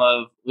system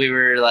of, we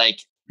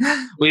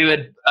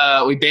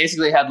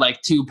basically had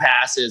like 2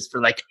 passes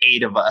for like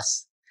 8 of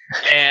us.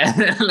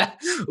 And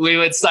we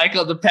would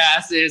cycle the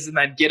passes and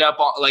then get up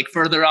like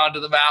further onto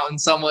the mountain.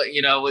 Somewhat,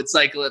 would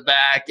cycle it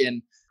back,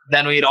 and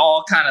then we'd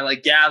all kind of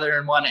like gather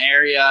in one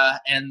area.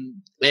 And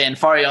in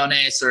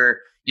Farellones,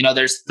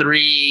 there's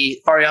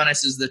 3.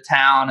 Farellones is the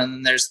town, and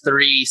then there's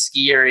 3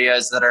 ski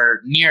areas that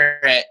are near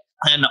it.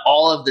 And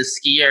all of the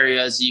ski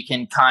areas, you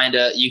can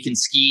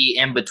ski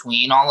in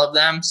between all of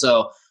them.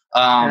 So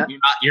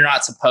you're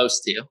not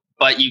supposed to,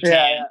 but you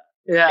can.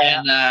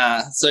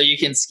 So you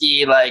can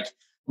ski like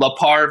La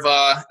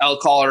Parva, El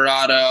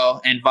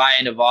Colorado, and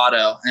Valle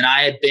Nevado. And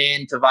I had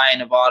been to Valle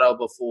Nevado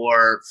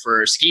before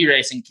for ski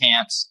racing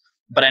camps,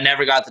 but I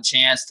never got the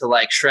chance to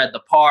like shred the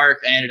park.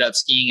 I ended up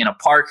skiing in a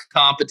park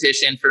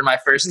competition for my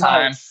first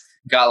time. Nice.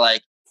 Got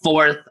like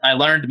 4th. I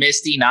learned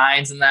Misty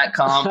 9s in that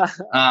comp.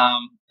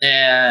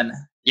 And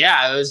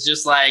yeah, it was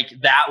just like,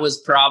 that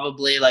was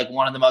probably like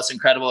one of the most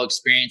incredible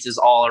experiences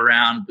all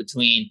around,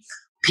 between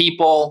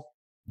people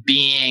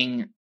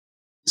being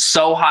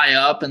so high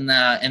up in the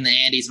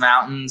Andes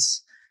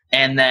Mountains,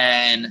 and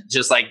then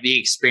just like the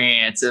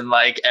experience and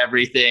like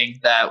everything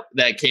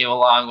that came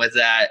along with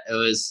that. It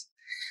was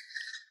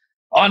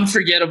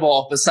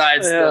unforgettable,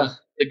 besides the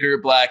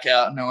group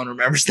blackout. No one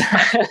remembers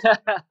that.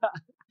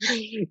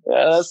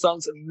 That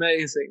sounds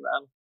amazing,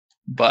 man.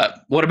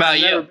 But what about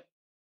you?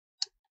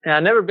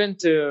 I've never been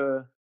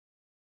to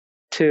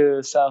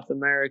South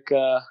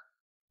America.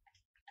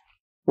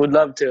 Would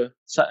love to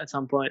at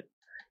some point.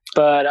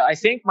 But I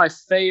think my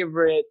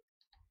favorite,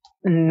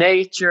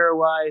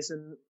 nature-wise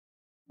and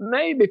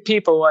maybe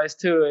people-wise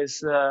too,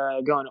 is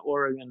going to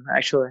Oregon,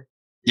 actually.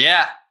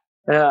 Yeah.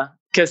 Yeah,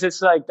 because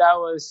it's like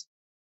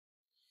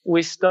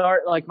we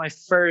start like my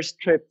first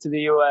trip to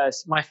the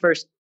U.S. My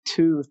first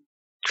 2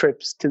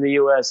 trips to the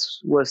U.S.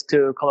 was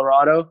to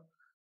Colorado,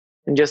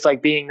 and just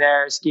like being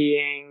there,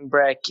 skiing,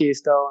 Breck,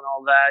 Keystone,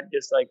 all that,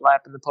 just like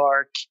lapping the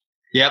park.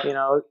 Yep.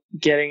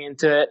 Getting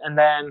into it, and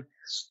then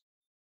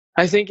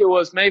I think it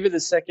was maybe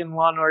the second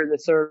one or the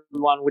third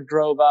one, we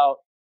drove out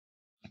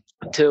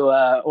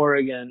to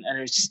Oregon, and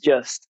it's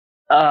just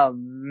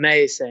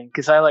amazing,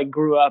 because I like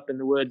grew up in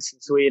the woods in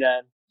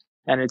Sweden,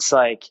 and it's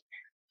like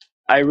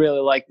I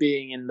really like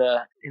being in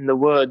the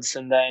woods,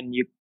 and then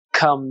you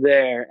come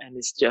there and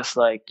it's just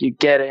like you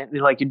get in,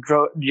 like you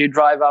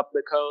drive up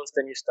the coast,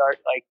 and you start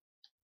like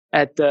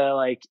at the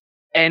like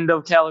end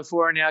of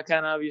California,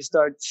 kind of, you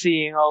start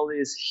seeing all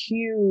these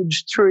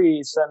huge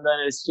trees, and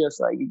then it's just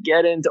like you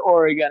get into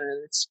Oregon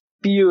and it's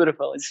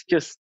beautiful. It's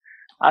just,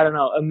 I don't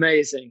know,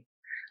 amazing.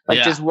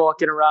 Like just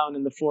walking around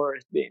in the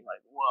forest being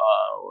like,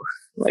 whoa,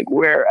 like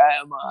where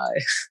am I?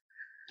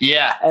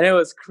 Yeah. And it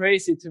was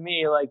crazy to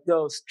me, like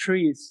those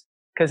trees,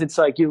 because it's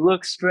like you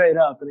look straight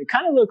up and it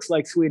kind of looks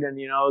like Sweden,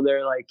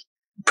 they're like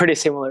pretty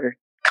similar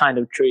kind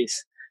of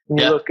trees. And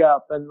you look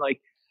up and like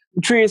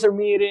the trees are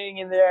meeting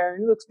in there,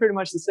 and it looks pretty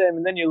much the same.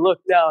 And then you look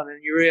down and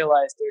you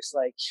realize there's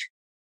like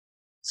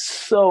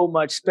so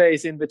much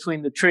space in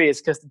between the trees,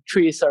 because the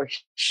trees are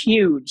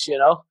huge,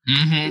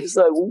 Mm-hmm. It's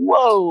like,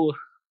 whoa.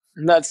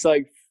 And that's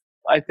like,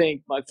 I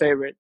think, my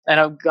favorite. And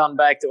I've gone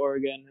back to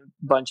Oregon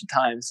a bunch of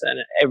times, and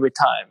every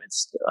time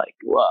it's like,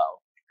 wow,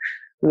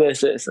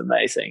 this is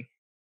amazing.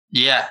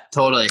 Yeah,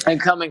 totally.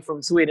 And coming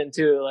from Sweden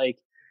too, like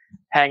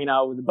hanging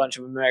out with a bunch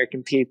of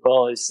American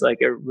people is like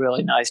a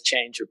really nice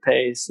change of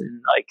pace,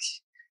 and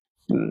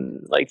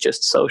like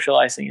just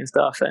socializing and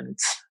stuff. And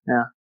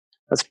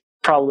that's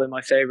probably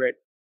my favorite.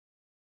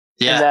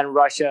 Yeah. And then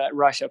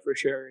Russia for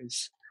sure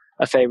is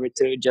a favorite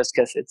too, just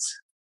because it's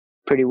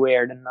pretty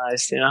weird and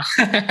nice,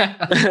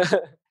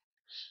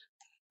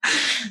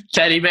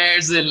 Teddy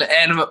bears and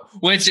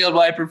windshield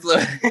wiper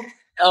fluid.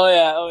 Oh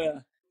yeah.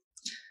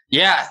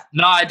 Yeah,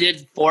 no, I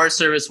did Forest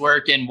Service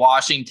work in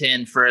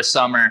Washington for a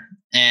summer.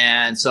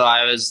 And so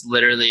I was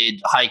literally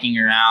hiking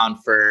around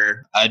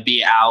I'd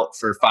be out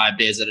for 5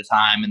 days at a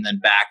time, and then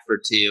back for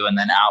 2, and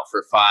then out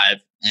for 5,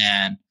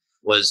 and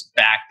was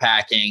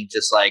backpacking,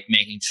 just like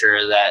making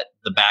sure that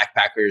the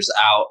backpackers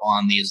out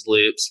on these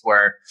loops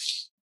were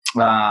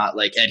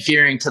like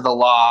adhering to the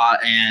law,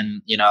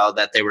 and,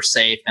 that they were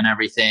safe and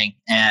everything.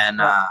 And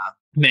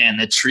man,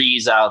 the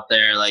trees out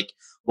there, like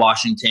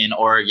Washington,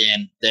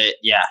 Oregon,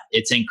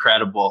 it's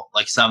incredible.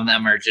 Like some of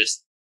them are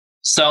just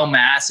so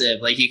massive,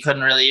 like you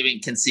couldn't really even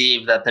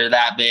conceive that they're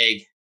that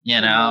big,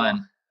 and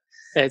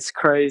it's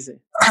crazy.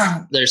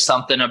 There's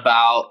something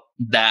about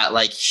that,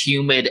 like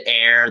humid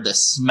air, the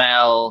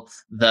smell,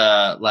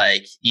 the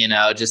like,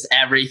 just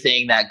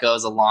everything that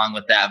goes along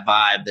with that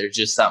vibe. There's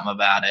just something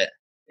about it.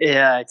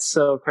 Yeah, it's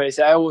so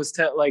crazy. I always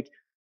tell, like,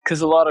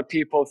 because a lot of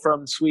people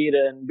from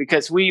Sweden,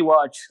 because we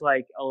watch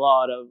like a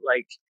lot of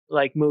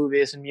like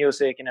movies and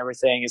music and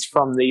everything is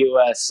from the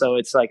US, so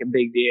it's like a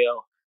big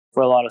deal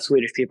for a lot of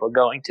Swedish people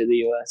going to the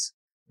US.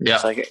 Yeah.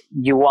 It's like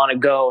you want to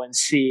go and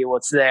see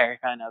what's there,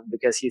 kind of,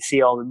 because you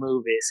see all the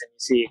movies and you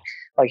see,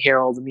 like, hear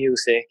all the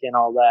music and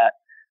all that,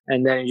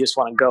 and then you just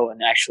want to go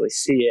and actually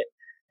see it.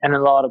 And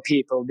a lot of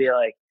people be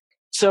like,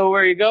 "So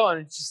where are you going?"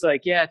 It's just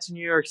like, "Yeah, to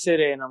New York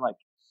City." And I'm like,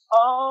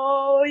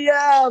 "Oh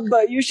yeah,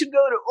 but you should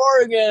go to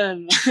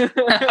Oregon."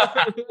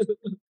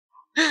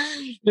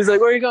 He's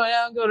like, "Where are you going?"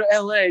 "Yeah, I'm going to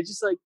LA."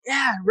 Just like,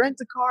 "Yeah, rent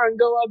a car and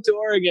go up to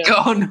Oregon."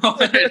 Go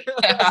north.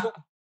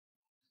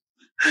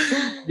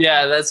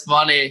 Yeah, that's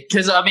funny.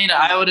 Because, I mean,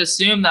 I would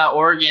assume that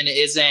Oregon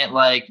isn't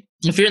like,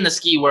 if you're in the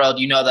ski world,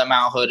 you know that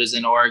Mount Hood is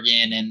in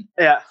Oregon and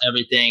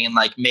everything. And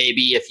like,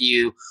 maybe if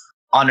you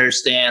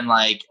understand,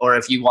 like, or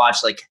if you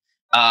watch like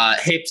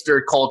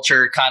hipster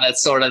culture kind of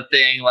sort of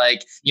thing,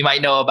 like you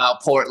might know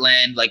about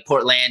Portland, like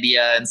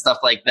Portlandia and stuff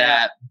like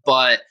that.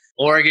 But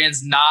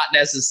Oregon's not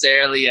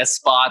necessarily a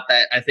spot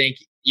that I think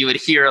you would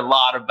hear a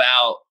lot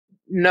about.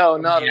 No,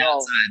 not at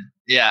all.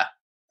 Yeah.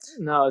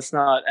 No, it's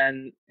not.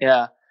 And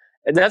yeah,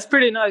 that's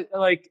pretty nice.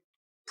 Like,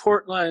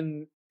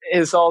 Portland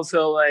is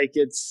also like,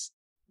 it's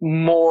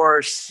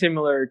more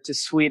similar to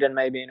Sweden,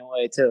 maybe, in a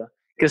way too.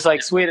 Because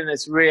like Sweden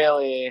is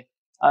really,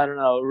 I don't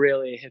know,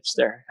 really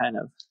hipster kind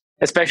of.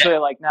 Especially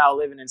like now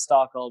living in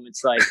Stockholm,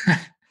 it's like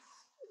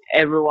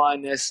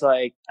everyone is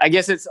like, I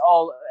guess it's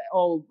all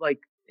like,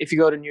 if you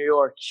go to New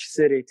York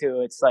City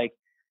too, it's like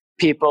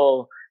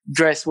people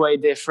dress way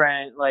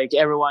different. Like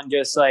everyone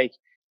just like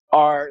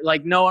are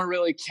like, no one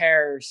really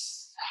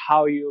cares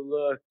how you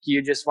look.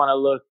 You just want to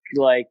look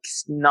like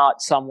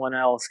not someone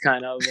else,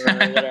 kind of, or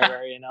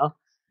whatever, you know?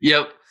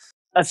 Yep.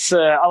 That's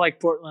I like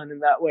Portland in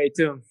that way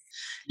too.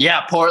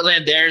 Yeah,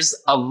 Portland, there's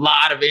a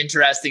lot of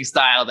interesting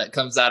style that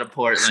comes out of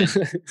Portland.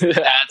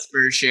 That's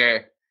for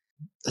sure.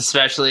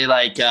 Especially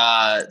like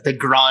the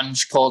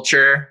grunge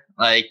culture.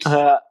 Like,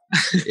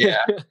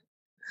 yeah.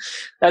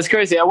 That's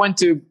crazy. I went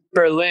to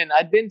Berlin.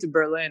 I'd been to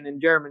Berlin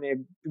in Germany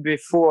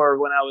before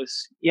when I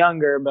was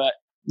younger, but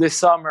this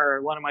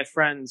summer, one of my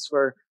friends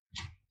were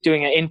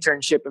doing an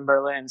internship in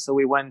Berlin. So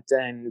we went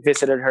and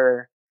visited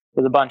her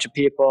with a bunch of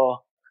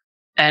people.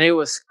 And it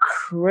was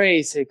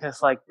crazy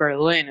because like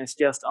Berlin is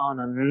just on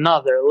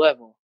another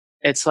level.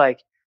 It's like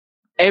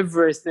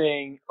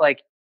everything,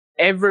 like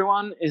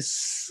everyone is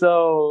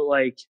so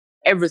like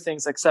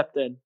everything's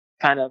accepted,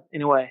 kind of,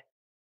 in a way.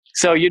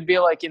 So you'd be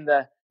like in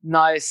the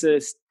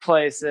nicest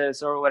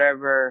places or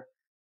whatever,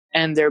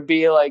 and there'd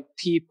be like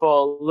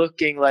people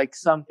looking like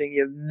something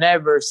you've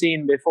never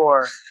seen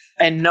before,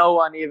 and no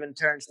one even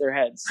turns their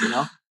heads, you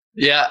know?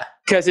 Yeah.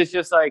 Because it's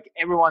just like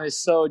everyone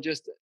is so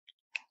just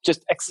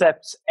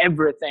accepts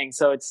everything.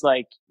 So it's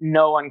like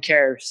no one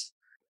cares.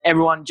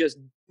 Everyone just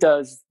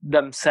does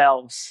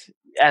themselves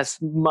as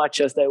much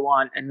as they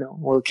want, and no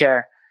one will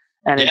care.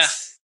 And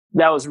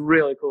that was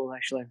really cool,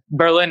 actually.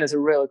 Berlin is a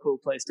really cool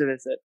place to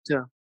visit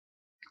too.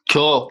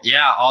 Cool.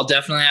 Yeah, I'll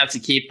definitely have to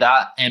keep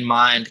that in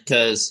mind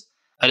because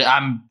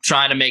I'm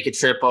trying to make a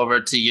trip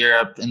over to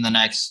Europe in the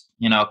next,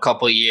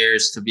 couple of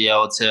years to be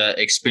able to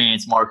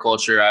experience more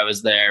culture. I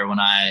was there when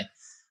I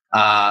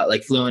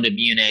flew into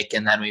Munich,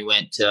 and then we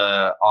went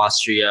to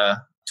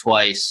Austria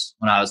twice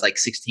when I was like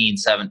 16,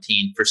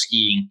 17 for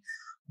skiing.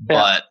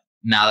 But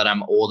now that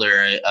I'm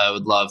older, I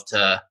would love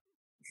to.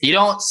 You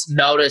don't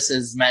notice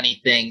as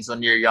many things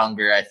when you're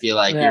younger. I feel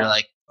like you're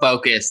like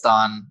focused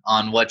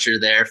on what you're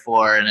there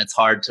for, and it's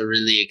hard to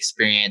really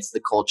experience the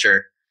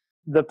culture.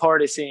 The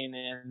party scene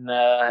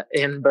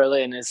in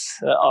Berlin is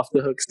off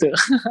the hooks too.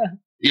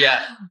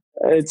 Yeah,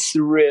 it's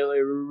really,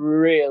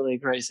 really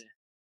crazy.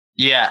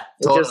 Yeah,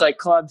 totally. It's just like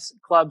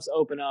clubs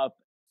open up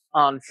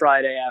on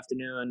Friday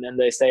afternoon and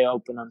they stay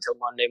open until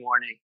Monday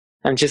morning.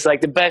 And just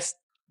like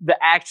the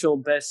actual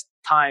best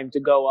time to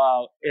go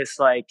out is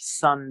like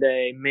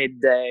Sunday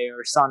midday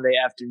or Sunday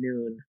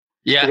afternoon.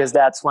 Yeah. Because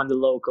that's when the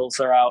locals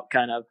are out,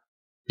 kind of.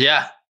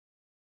 Yeah.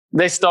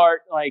 They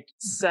start like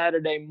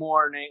Saturday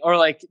morning or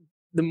like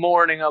the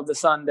morning of the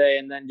Sunday,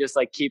 and then just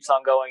like keeps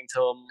on going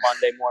till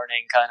Monday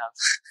morning, kind of.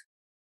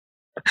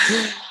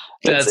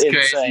 That's crazy.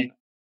 Insane.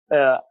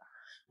 Yeah.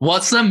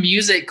 What's the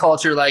music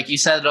culture like? You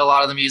said a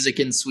lot of the music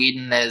in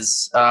Sweden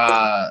is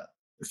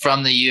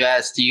from the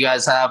US. Do you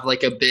guys have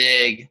like a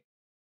big,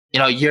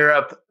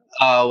 Europe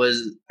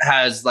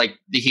has like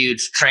the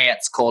huge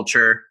trance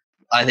culture.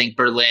 I think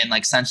Berlin,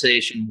 like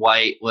Sensation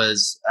White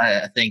was,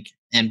 I think,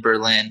 in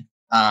Berlin.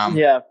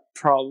 Yeah,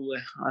 probably.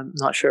 I'm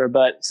not sure,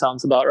 but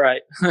sounds about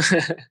right.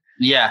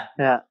 Yeah.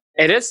 Yeah.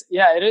 It is.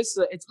 Yeah, it is.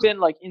 It's been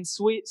like in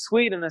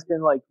Sweden has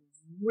been like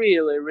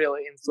really,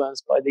 really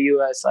influenced by the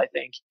US, I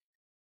think,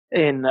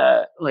 in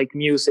like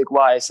music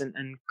wise and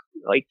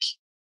like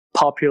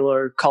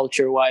popular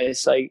culture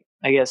wise, I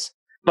guess.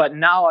 But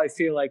now I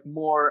feel like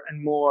more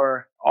and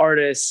more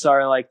artists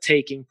are like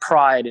taking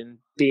pride in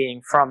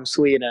being from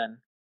Sweden.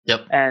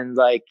 Yep. And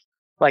like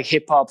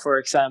hip hop, for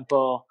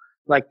example,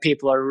 like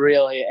people are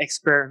really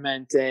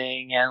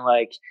experimenting and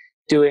like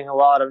doing a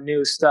lot of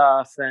new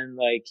stuff and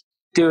like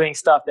doing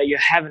stuff that you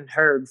haven't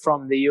heard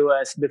from the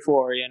US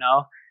before,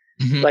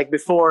 Mm-hmm. Like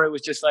before, it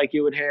was just like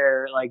you would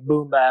hear like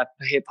boom bap,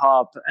 hip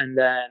hop, and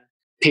then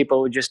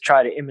people would just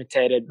try to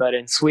imitate it, but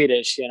in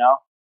Swedish,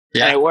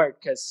 And it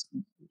worked because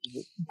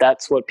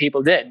that's what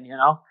people did, you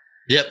know?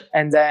 Yep.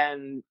 And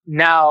then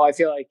now I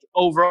feel like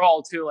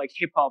overall too, like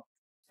hip hop,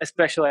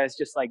 especially, has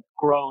just like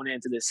grown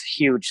into this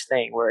huge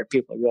thing where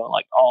people are going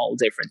like all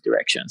different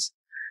directions.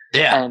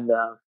 Yeah.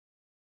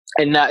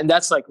 And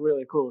that's like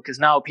really cool because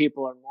now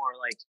people are more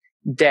like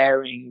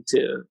daring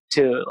to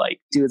like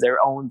do their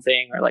own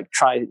thing or like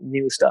try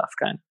new stuff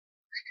kind of.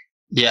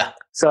 Yeah.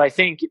 So I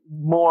think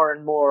more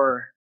and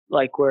more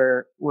like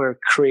we're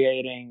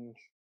creating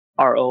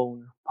our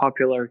own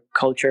popular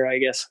culture, I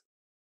guess.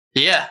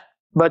 Yeah.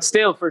 But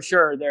still, for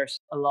sure, there's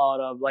a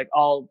lot of like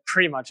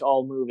pretty much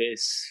all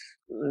movies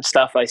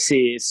stuff I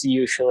see is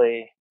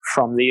usually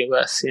from the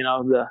US. You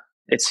know,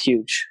 it's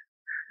huge.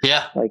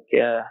 Yeah. Like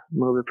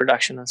movie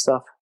production and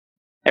stuff.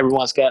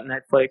 Everyone's got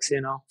Netflix, you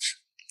know.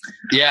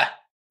 Yeah.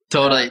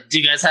 Totally. Do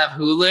you guys have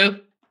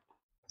Hulu?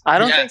 I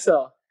don't think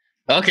so.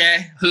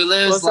 Okay.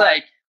 Hulu's What's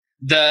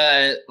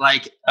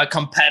like a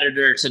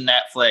competitor to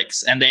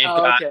Netflix, and they've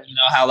got, okay. you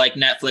know how like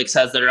Netflix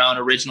has their own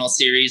original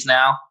series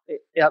now.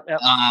 Yep.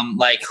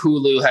 Like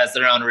Hulu has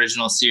their own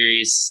original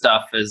series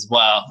stuff as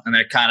well, and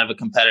they're kind of a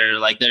competitor.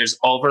 Like there's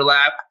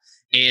overlap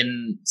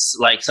in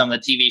like some of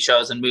the TV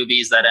shows and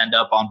movies that end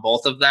up on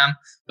both of them,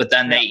 but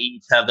then they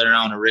each have their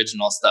own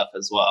original stuff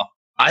as well.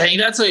 I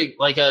think that's a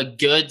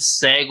good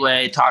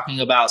segue talking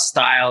about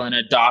style and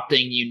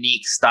adopting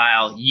unique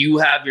style. You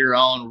have your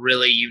own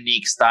really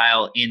unique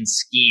style in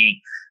skiing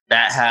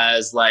that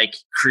has like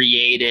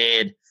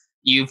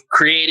you've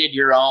created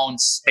your own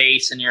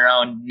space and your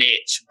own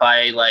niche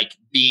by like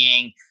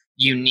being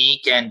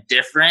unique and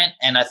different.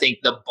 And I think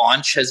the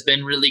bunch has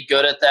been really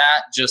good at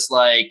that. Just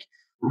like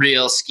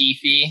Real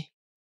Ski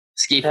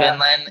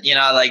Finland, you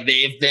know, like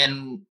they've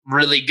been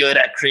really good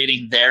at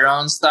creating their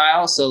own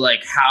style. So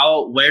like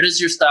where does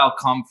your style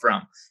come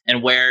from,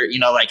 and where, you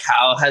know, like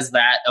how has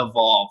that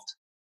evolved?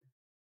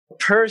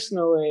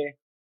 Personally,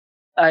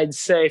 I'd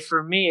say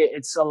for me,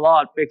 it's a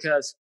lot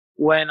because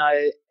when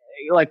I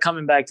like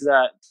coming back to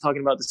that,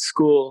 talking about the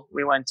school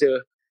we went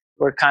to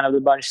where kind of the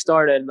bunch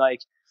started,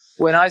 like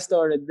when I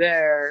started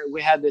there,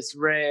 we had this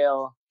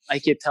rail. I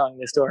keep telling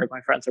this story.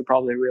 My friends are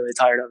probably really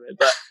tired of it,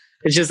 but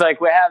it's just like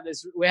we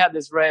had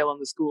this rail on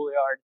the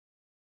schoolyard,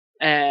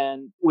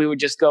 and we would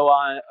just go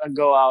out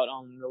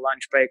on the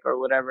lunch break or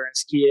whatever and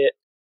ski it.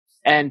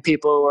 And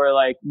people were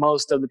like,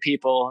 most of the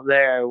people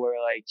there were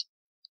like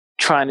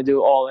trying to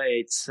do all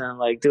eights and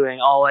like doing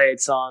all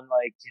eights on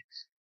like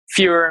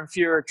fewer and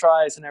fewer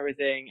tries and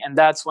everything. And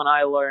that's when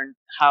I learned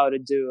how to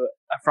do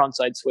a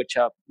frontside switch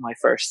up my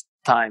first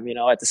time, you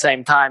know, at the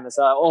same time as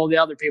all the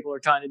other people are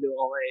trying to do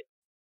all eight.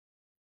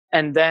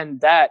 And then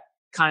that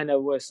kind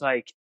of was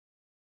like,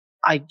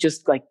 I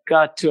just like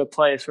got to a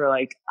place where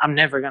like, I'm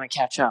never going to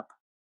catch up.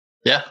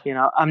 Yeah. You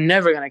know, I'm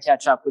never going to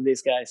catch up with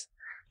these guys.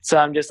 So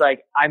I'm just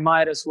like, I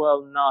might as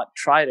well not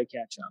try to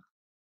catch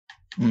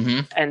up.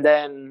 Mm-hmm. And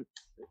then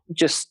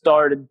just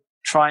started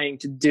trying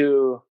to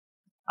do,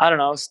 I don't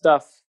know,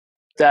 stuff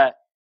that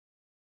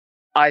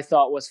I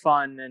thought was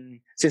fun.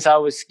 And since I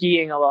was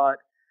skiing a lot,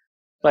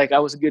 like I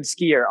was a good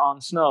skier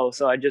on snow.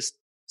 So I just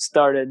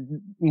started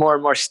more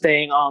and more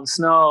staying on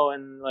snow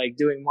and like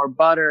doing more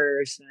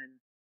butters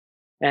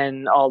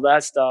and all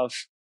that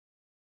stuff.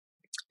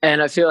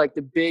 And I feel like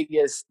the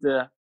biggest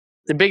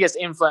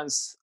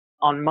influence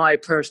on my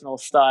personal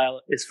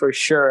style is for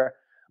sure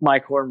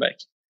Mike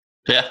Hornbeck.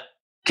 Yeah.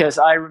 Because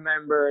I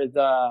remember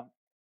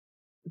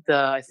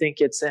I think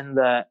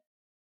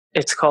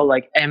it's called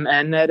like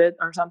MN edit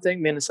or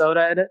something,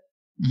 Minnesota edit,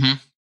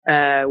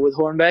 with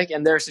Hornbeck.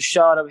 And there's a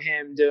shot of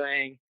him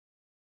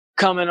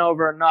coming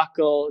over a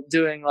knuckle,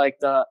 doing like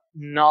the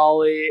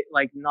nollie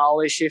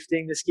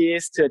shifting the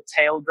skis to a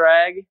tail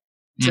drag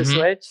to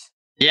switch.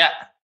 Yeah.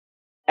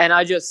 And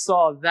I just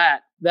saw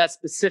that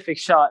specific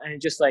shot, and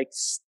it just like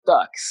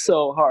stuck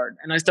so hard.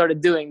 And I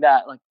started doing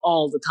that like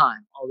all the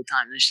time.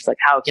 And it's just like,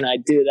 how can I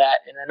do that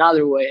in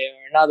another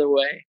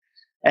way?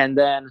 And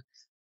then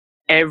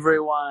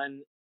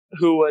everyone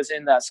who was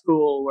in that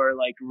school were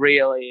like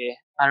really,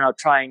 I don't know,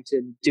 trying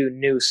to do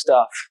new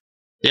stuff.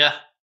 Yeah.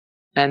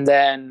 And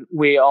then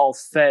we all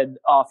fed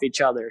off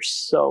each other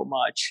so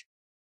much.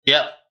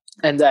 Yeah.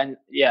 And then,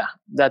 yeah,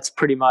 that's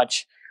pretty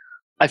much,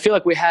 I feel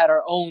like we had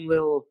our own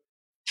little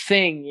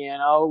thing, you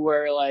know,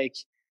 where like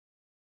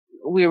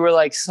we were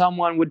like,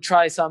 someone would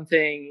try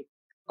something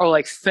or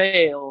like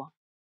fail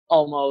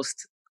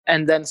almost,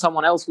 and then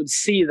someone else would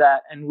see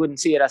that and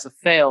wouldn't see it as a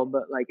fail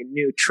but like a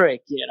new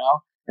trick, you know,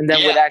 and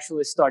then would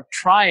actually start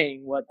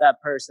trying what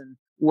that person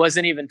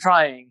wasn't even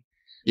trying.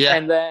 Yeah.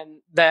 And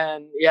then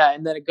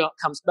it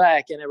comes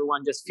back and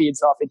everyone just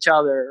feeds off each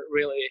other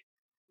really,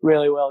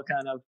 really well,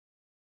 kind of.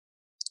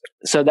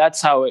 So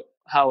that's how it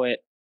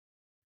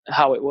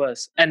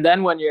was. And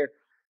then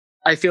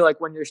I feel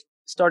like when you're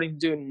starting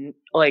to do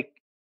like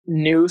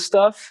new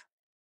stuff,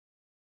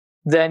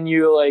 then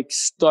you like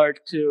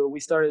we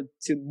started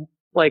to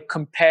like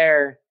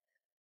compare.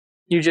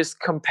 You just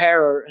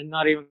compare, and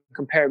not even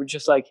compare, but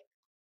just like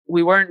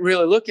we weren't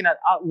really looking at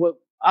what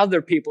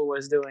other people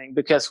was doing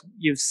because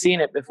you've seen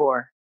it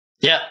before.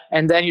 Yeah.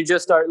 And then you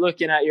just start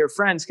looking at your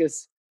friends,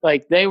 because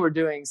like they were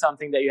doing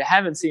something that you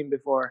haven't seen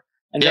before,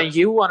 and Yep. then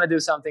you want to do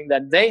something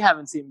that they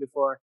haven't seen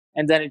before,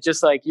 and then it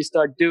just like you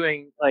start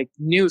doing like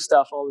new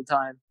stuff all the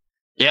time.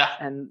 Yeah.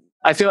 And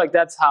I feel like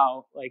that's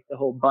how like the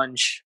whole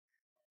bunch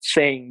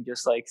thing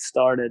just like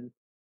started.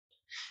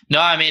 No,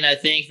 I mean, I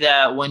think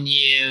that when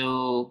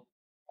you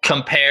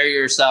compare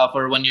yourself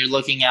or when you're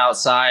looking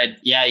outside,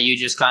 yeah, you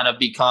just kind of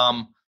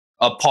become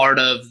a part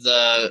of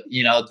the,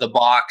 the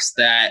box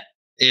that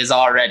is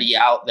already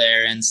out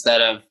there instead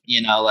of,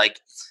 like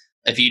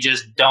if you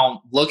just don't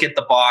look at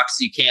the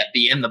box, you can't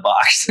be in the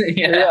box.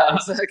 Yeah,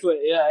 exactly.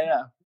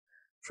 Yeah,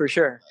 for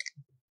sure.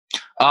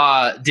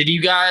 Did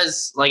you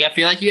guys like, I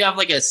feel like you have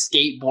like a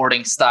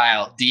skateboarding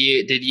style.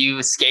 Did you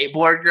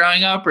skateboard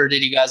growing up, or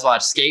did you guys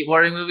watch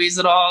skateboarding movies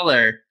at all,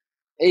 or?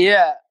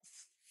 Yeah,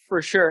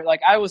 for sure.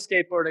 Like I was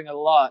skateboarding a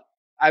lot.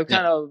 I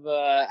kind of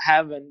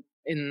haven't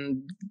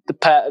in the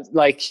past.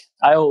 Like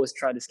I always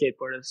try to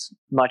skateboard as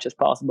much as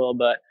possible,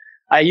 but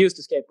I used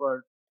to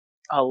skateboard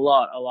a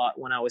lot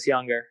when I was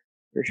younger,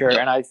 for sure.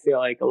 And I feel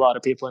like a lot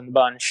of people in the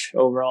bunch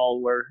overall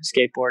were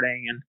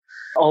skateboarding and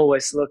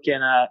always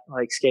looking at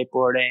like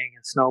skateboarding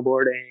and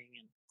snowboarding.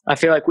 And I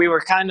feel like we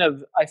were kind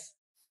of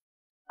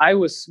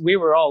we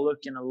were all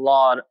looking a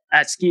lot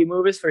at ski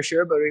movies for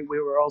sure, but we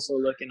were also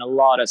looking a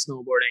lot at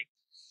snowboarding.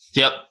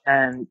 Yep.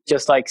 And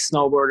just like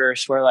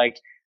snowboarders were like,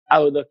 I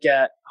would look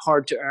at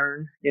Hard to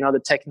Earn,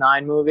 the Tech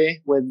 9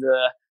 movie with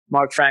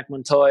Mark Frank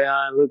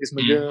Montoya and Lucas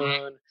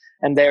Magoon.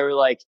 And they were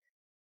like,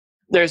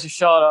 there's a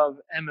shot of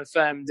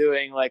MFM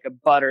doing like a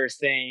butter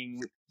thing,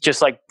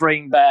 just like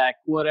bring back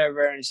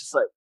whatever. And it's just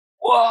like,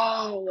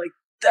 whoa, like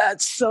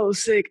that's so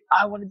sick.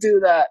 I want to do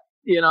that,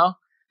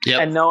 Yep.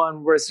 And no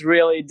one was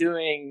really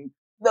doing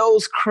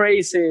those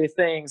crazy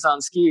things on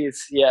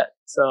skis yet.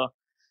 So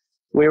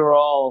we were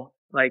all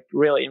like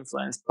really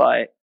influenced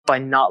by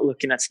not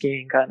looking at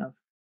skiing, kind of.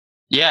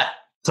 Yeah,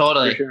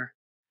 totally. For sure.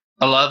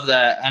 I love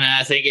that. And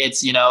I think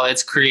it's,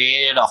 it's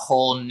created a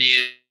whole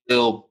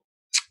new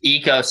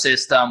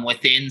ecosystem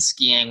within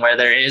skiing where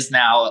there is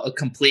now a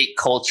complete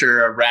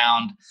culture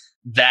around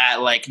that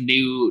like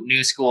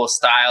new school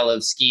style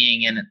of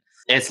skiing, and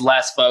it's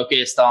less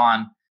focused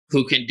on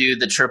who can do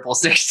the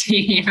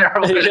 16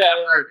 or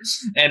whatever,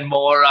 and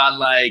more on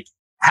like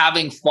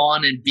having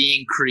fun and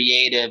being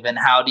creative and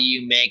how do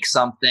you make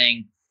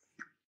something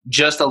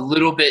just a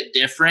little bit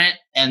different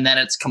and then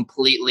it's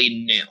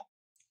completely new.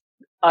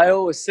 I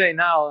always say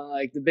now,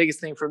 like the biggest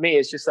thing for me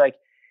is just like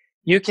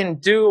you can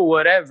do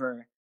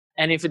whatever,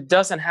 and if it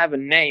doesn't have a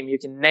name, you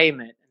can name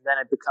it, and then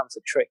it becomes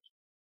a trick.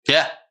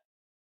 Yeah.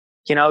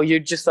 You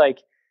just like,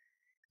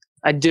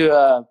 I do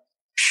a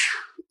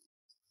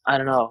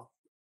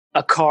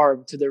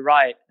carve to the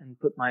right and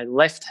put my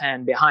left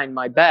hand behind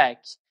my back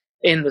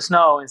in the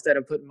snow instead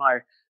of putting my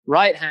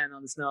right hand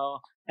on the snow,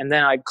 and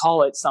then I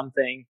call it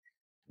something.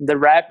 The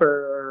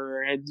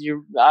rapper, I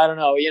don't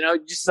know,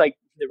 just like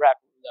the rapper,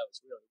 that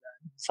was really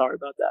bad. Sorry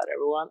about that,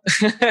 everyone.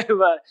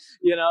 But,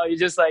 you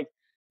just like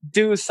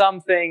do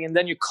something and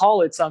then you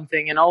call it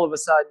something, and all of a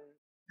sudden,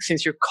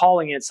 since you're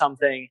calling it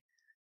something,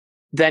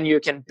 then you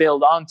can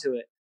build onto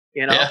it,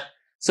 Yeah.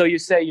 So you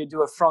say you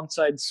do a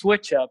frontside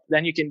switch up,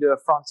 then you can do a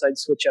frontside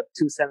switch up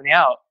 270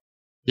 out.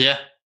 Yeah.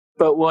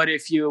 But what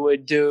if you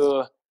would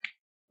do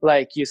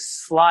like you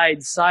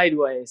slide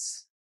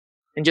sideways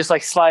and just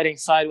like sliding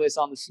sideways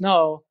on the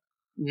snow?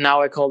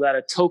 Now I call that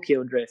a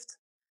Tokyo drift.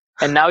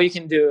 And now you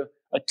can do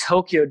a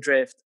Tokyo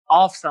drift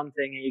off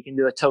something, and you can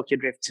do a Tokyo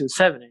drift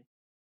 270.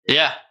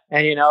 Yeah.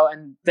 And,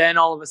 and then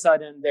all of a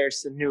sudden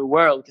there's a new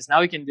world, because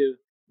now you can do,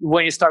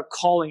 when you start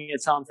calling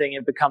it something,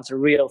 it becomes a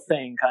real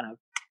thing, kind of.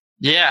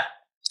 Yeah.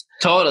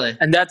 Totally.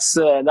 And that's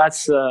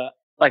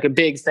like a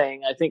big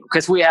thing, I think,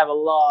 because we have a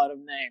lot of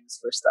names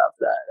for stuff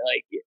that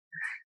like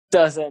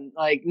doesn't,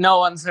 like no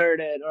one's heard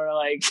it, or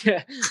like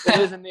it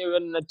isn't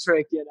even a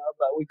trick,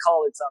 but we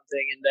call it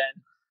something, and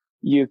then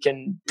you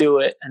can do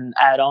it and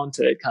add on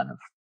to it, kind of.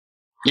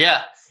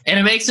 Yeah. And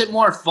it makes it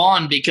more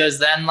fun because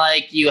then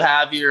like you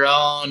have your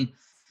own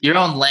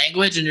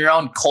language and your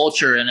own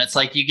culture, and it's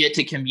like you get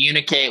to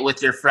communicate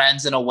with your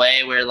friends in a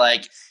way where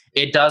like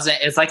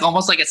it's like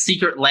almost like a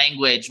secret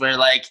language where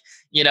like,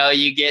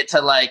 you get to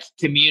like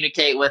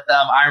communicate with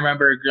them. I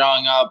remember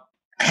growing up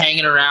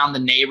hanging around the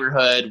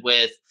neighborhood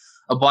with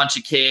a bunch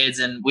of kids,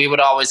 and we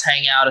would always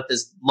hang out at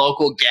this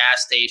local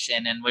gas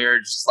station, and we were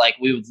just like,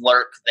 we would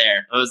lurk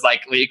there. It was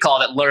like, we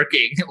called it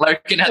lurking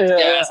at the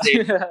gas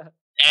station.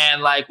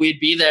 And like, we'd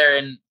be there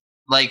and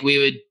like, we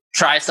would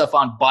try stuff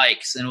on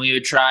bikes, and we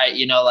would try,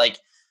 like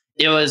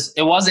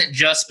it wasn't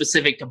just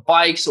specific to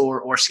bikes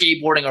or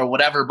skateboarding or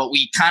whatever, but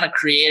we kind of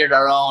created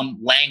our own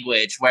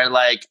language where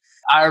like,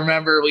 I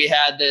remember we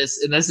had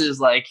this, and this is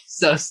like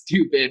so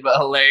stupid, but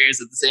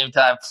hilarious at the same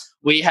time.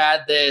 We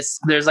had this,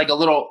 there's like a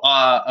little,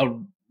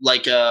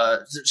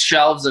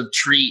 shelves of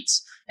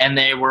treats, and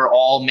they were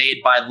all made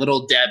by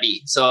Little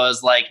Debbie. So it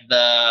was like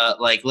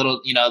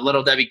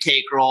Little Debbie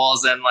cake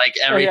rolls and like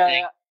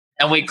everything. Yeah.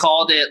 And we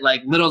called it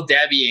like Little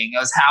Debbieing. It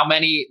was how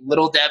many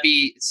Little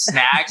Debbie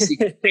snacks you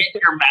can fit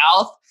in your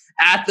mouth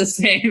at the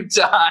same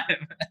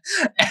time.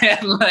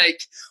 And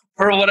like,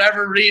 for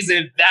whatever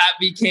reason, that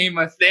became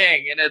a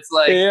thing. And it's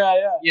like,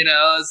 you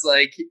know, it's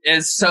like,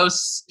 it's so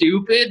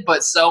stupid,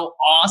 but so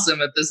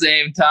awesome at the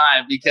same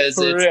time, because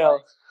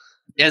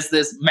it's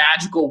this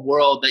magical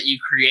world that you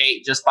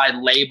create just by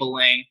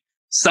labeling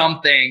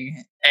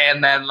something.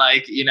 And then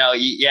like, you know,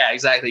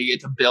 exactly. You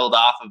get to build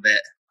off of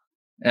it.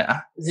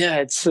 Yeah.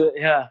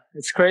 Yeah.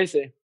 It's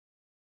crazy.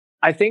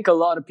 I think a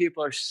lot of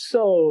people are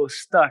so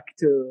stuck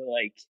to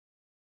like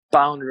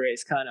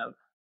boundaries kind of,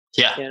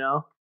 you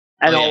know,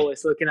 and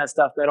always looking at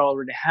stuff that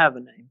already have a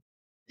name.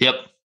 Yep.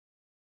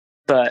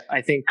 But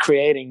I think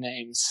creating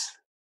names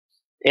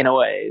in a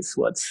way is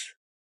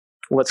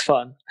what's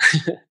fun.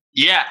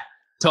 Yeah,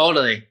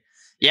 totally.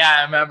 Yeah.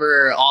 I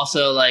remember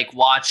also like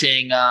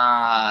watching,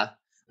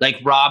 like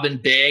Robin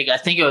Big, I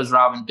think it was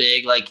Robin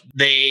Big, like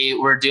they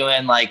were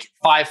doing like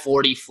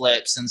 540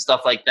 flips and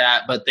stuff like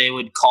that, but they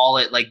would call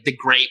it like the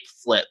grape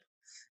flip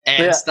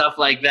and stuff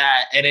like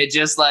that. And it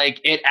just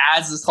like, it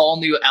adds this whole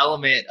new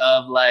element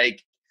of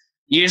like,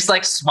 you just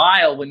like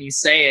smile when you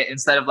say it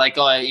instead of like,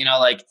 oh, you know,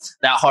 like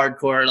that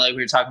hardcore, like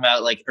we were talking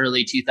about like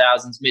early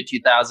 2000s, mid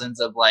 2000s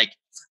of like,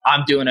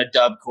 I'm doing a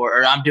dub core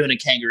or I'm doing a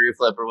kangaroo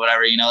flip or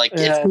whatever, you know, like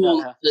it's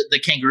cool, the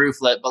kangaroo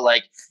flip, but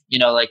like, you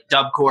know, like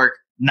dub cork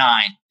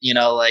 9, you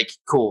know, like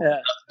cool.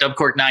 Dub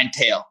cork 9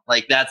 tail.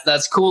 Like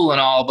that's cool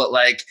and all, but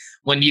like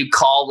when you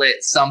call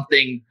it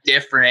something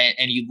different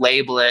and you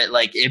label it,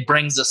 like it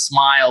brings a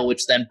smile,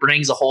 which then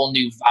brings a whole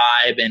new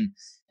vibe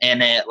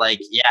and it like,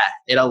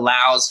 it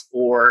allows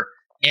for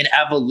an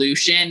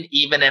evolution,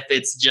 even if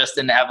it's just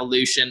an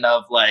evolution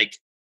of like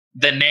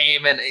the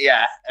name and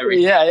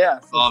everything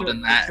involved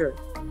in that.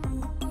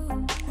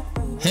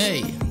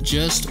 Hey,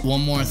 just one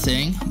more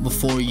thing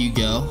before you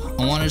go.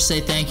 I wanted to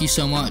say thank you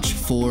so much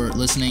for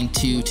listening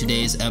to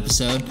today's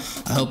episode.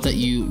 I hope that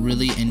you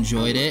really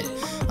enjoyed it.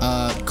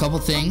 A couple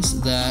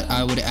things that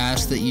I would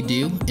ask that you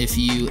do if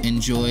you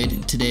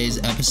enjoyed today's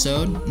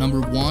episode. Number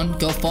 1,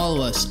 go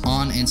follow us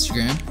on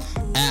Instagram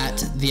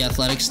at The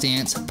Athletic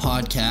Stance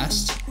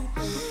Podcast.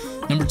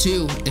 Number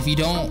 2, if you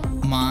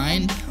don't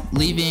mind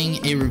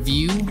leaving a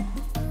review,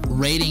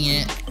 rating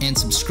it, and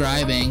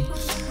subscribing.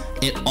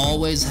 It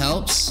always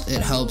helps.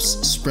 It helps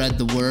spread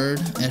the word.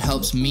 It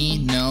helps me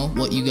know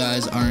what you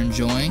guys are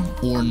enjoying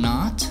or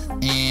not.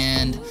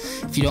 And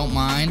if you don't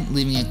mind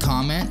leaving a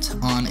comment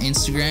on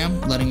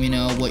Instagram, letting me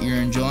know what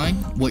you're enjoying,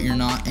 what you're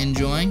not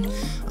enjoying,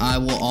 I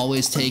will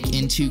always take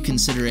into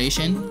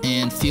consideration.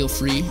 And feel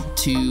free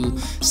to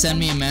send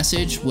me a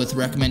message with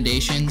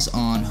recommendations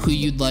on who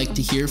you'd like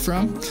to hear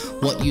from,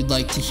 what you'd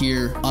like to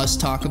hear us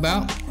talk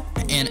about.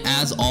 And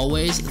as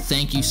always,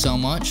 thank you so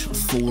much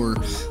for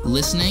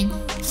listening,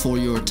 for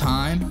your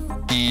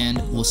time, and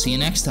we'll see you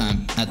next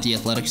time at the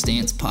Athletic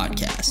Stance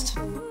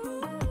Podcast.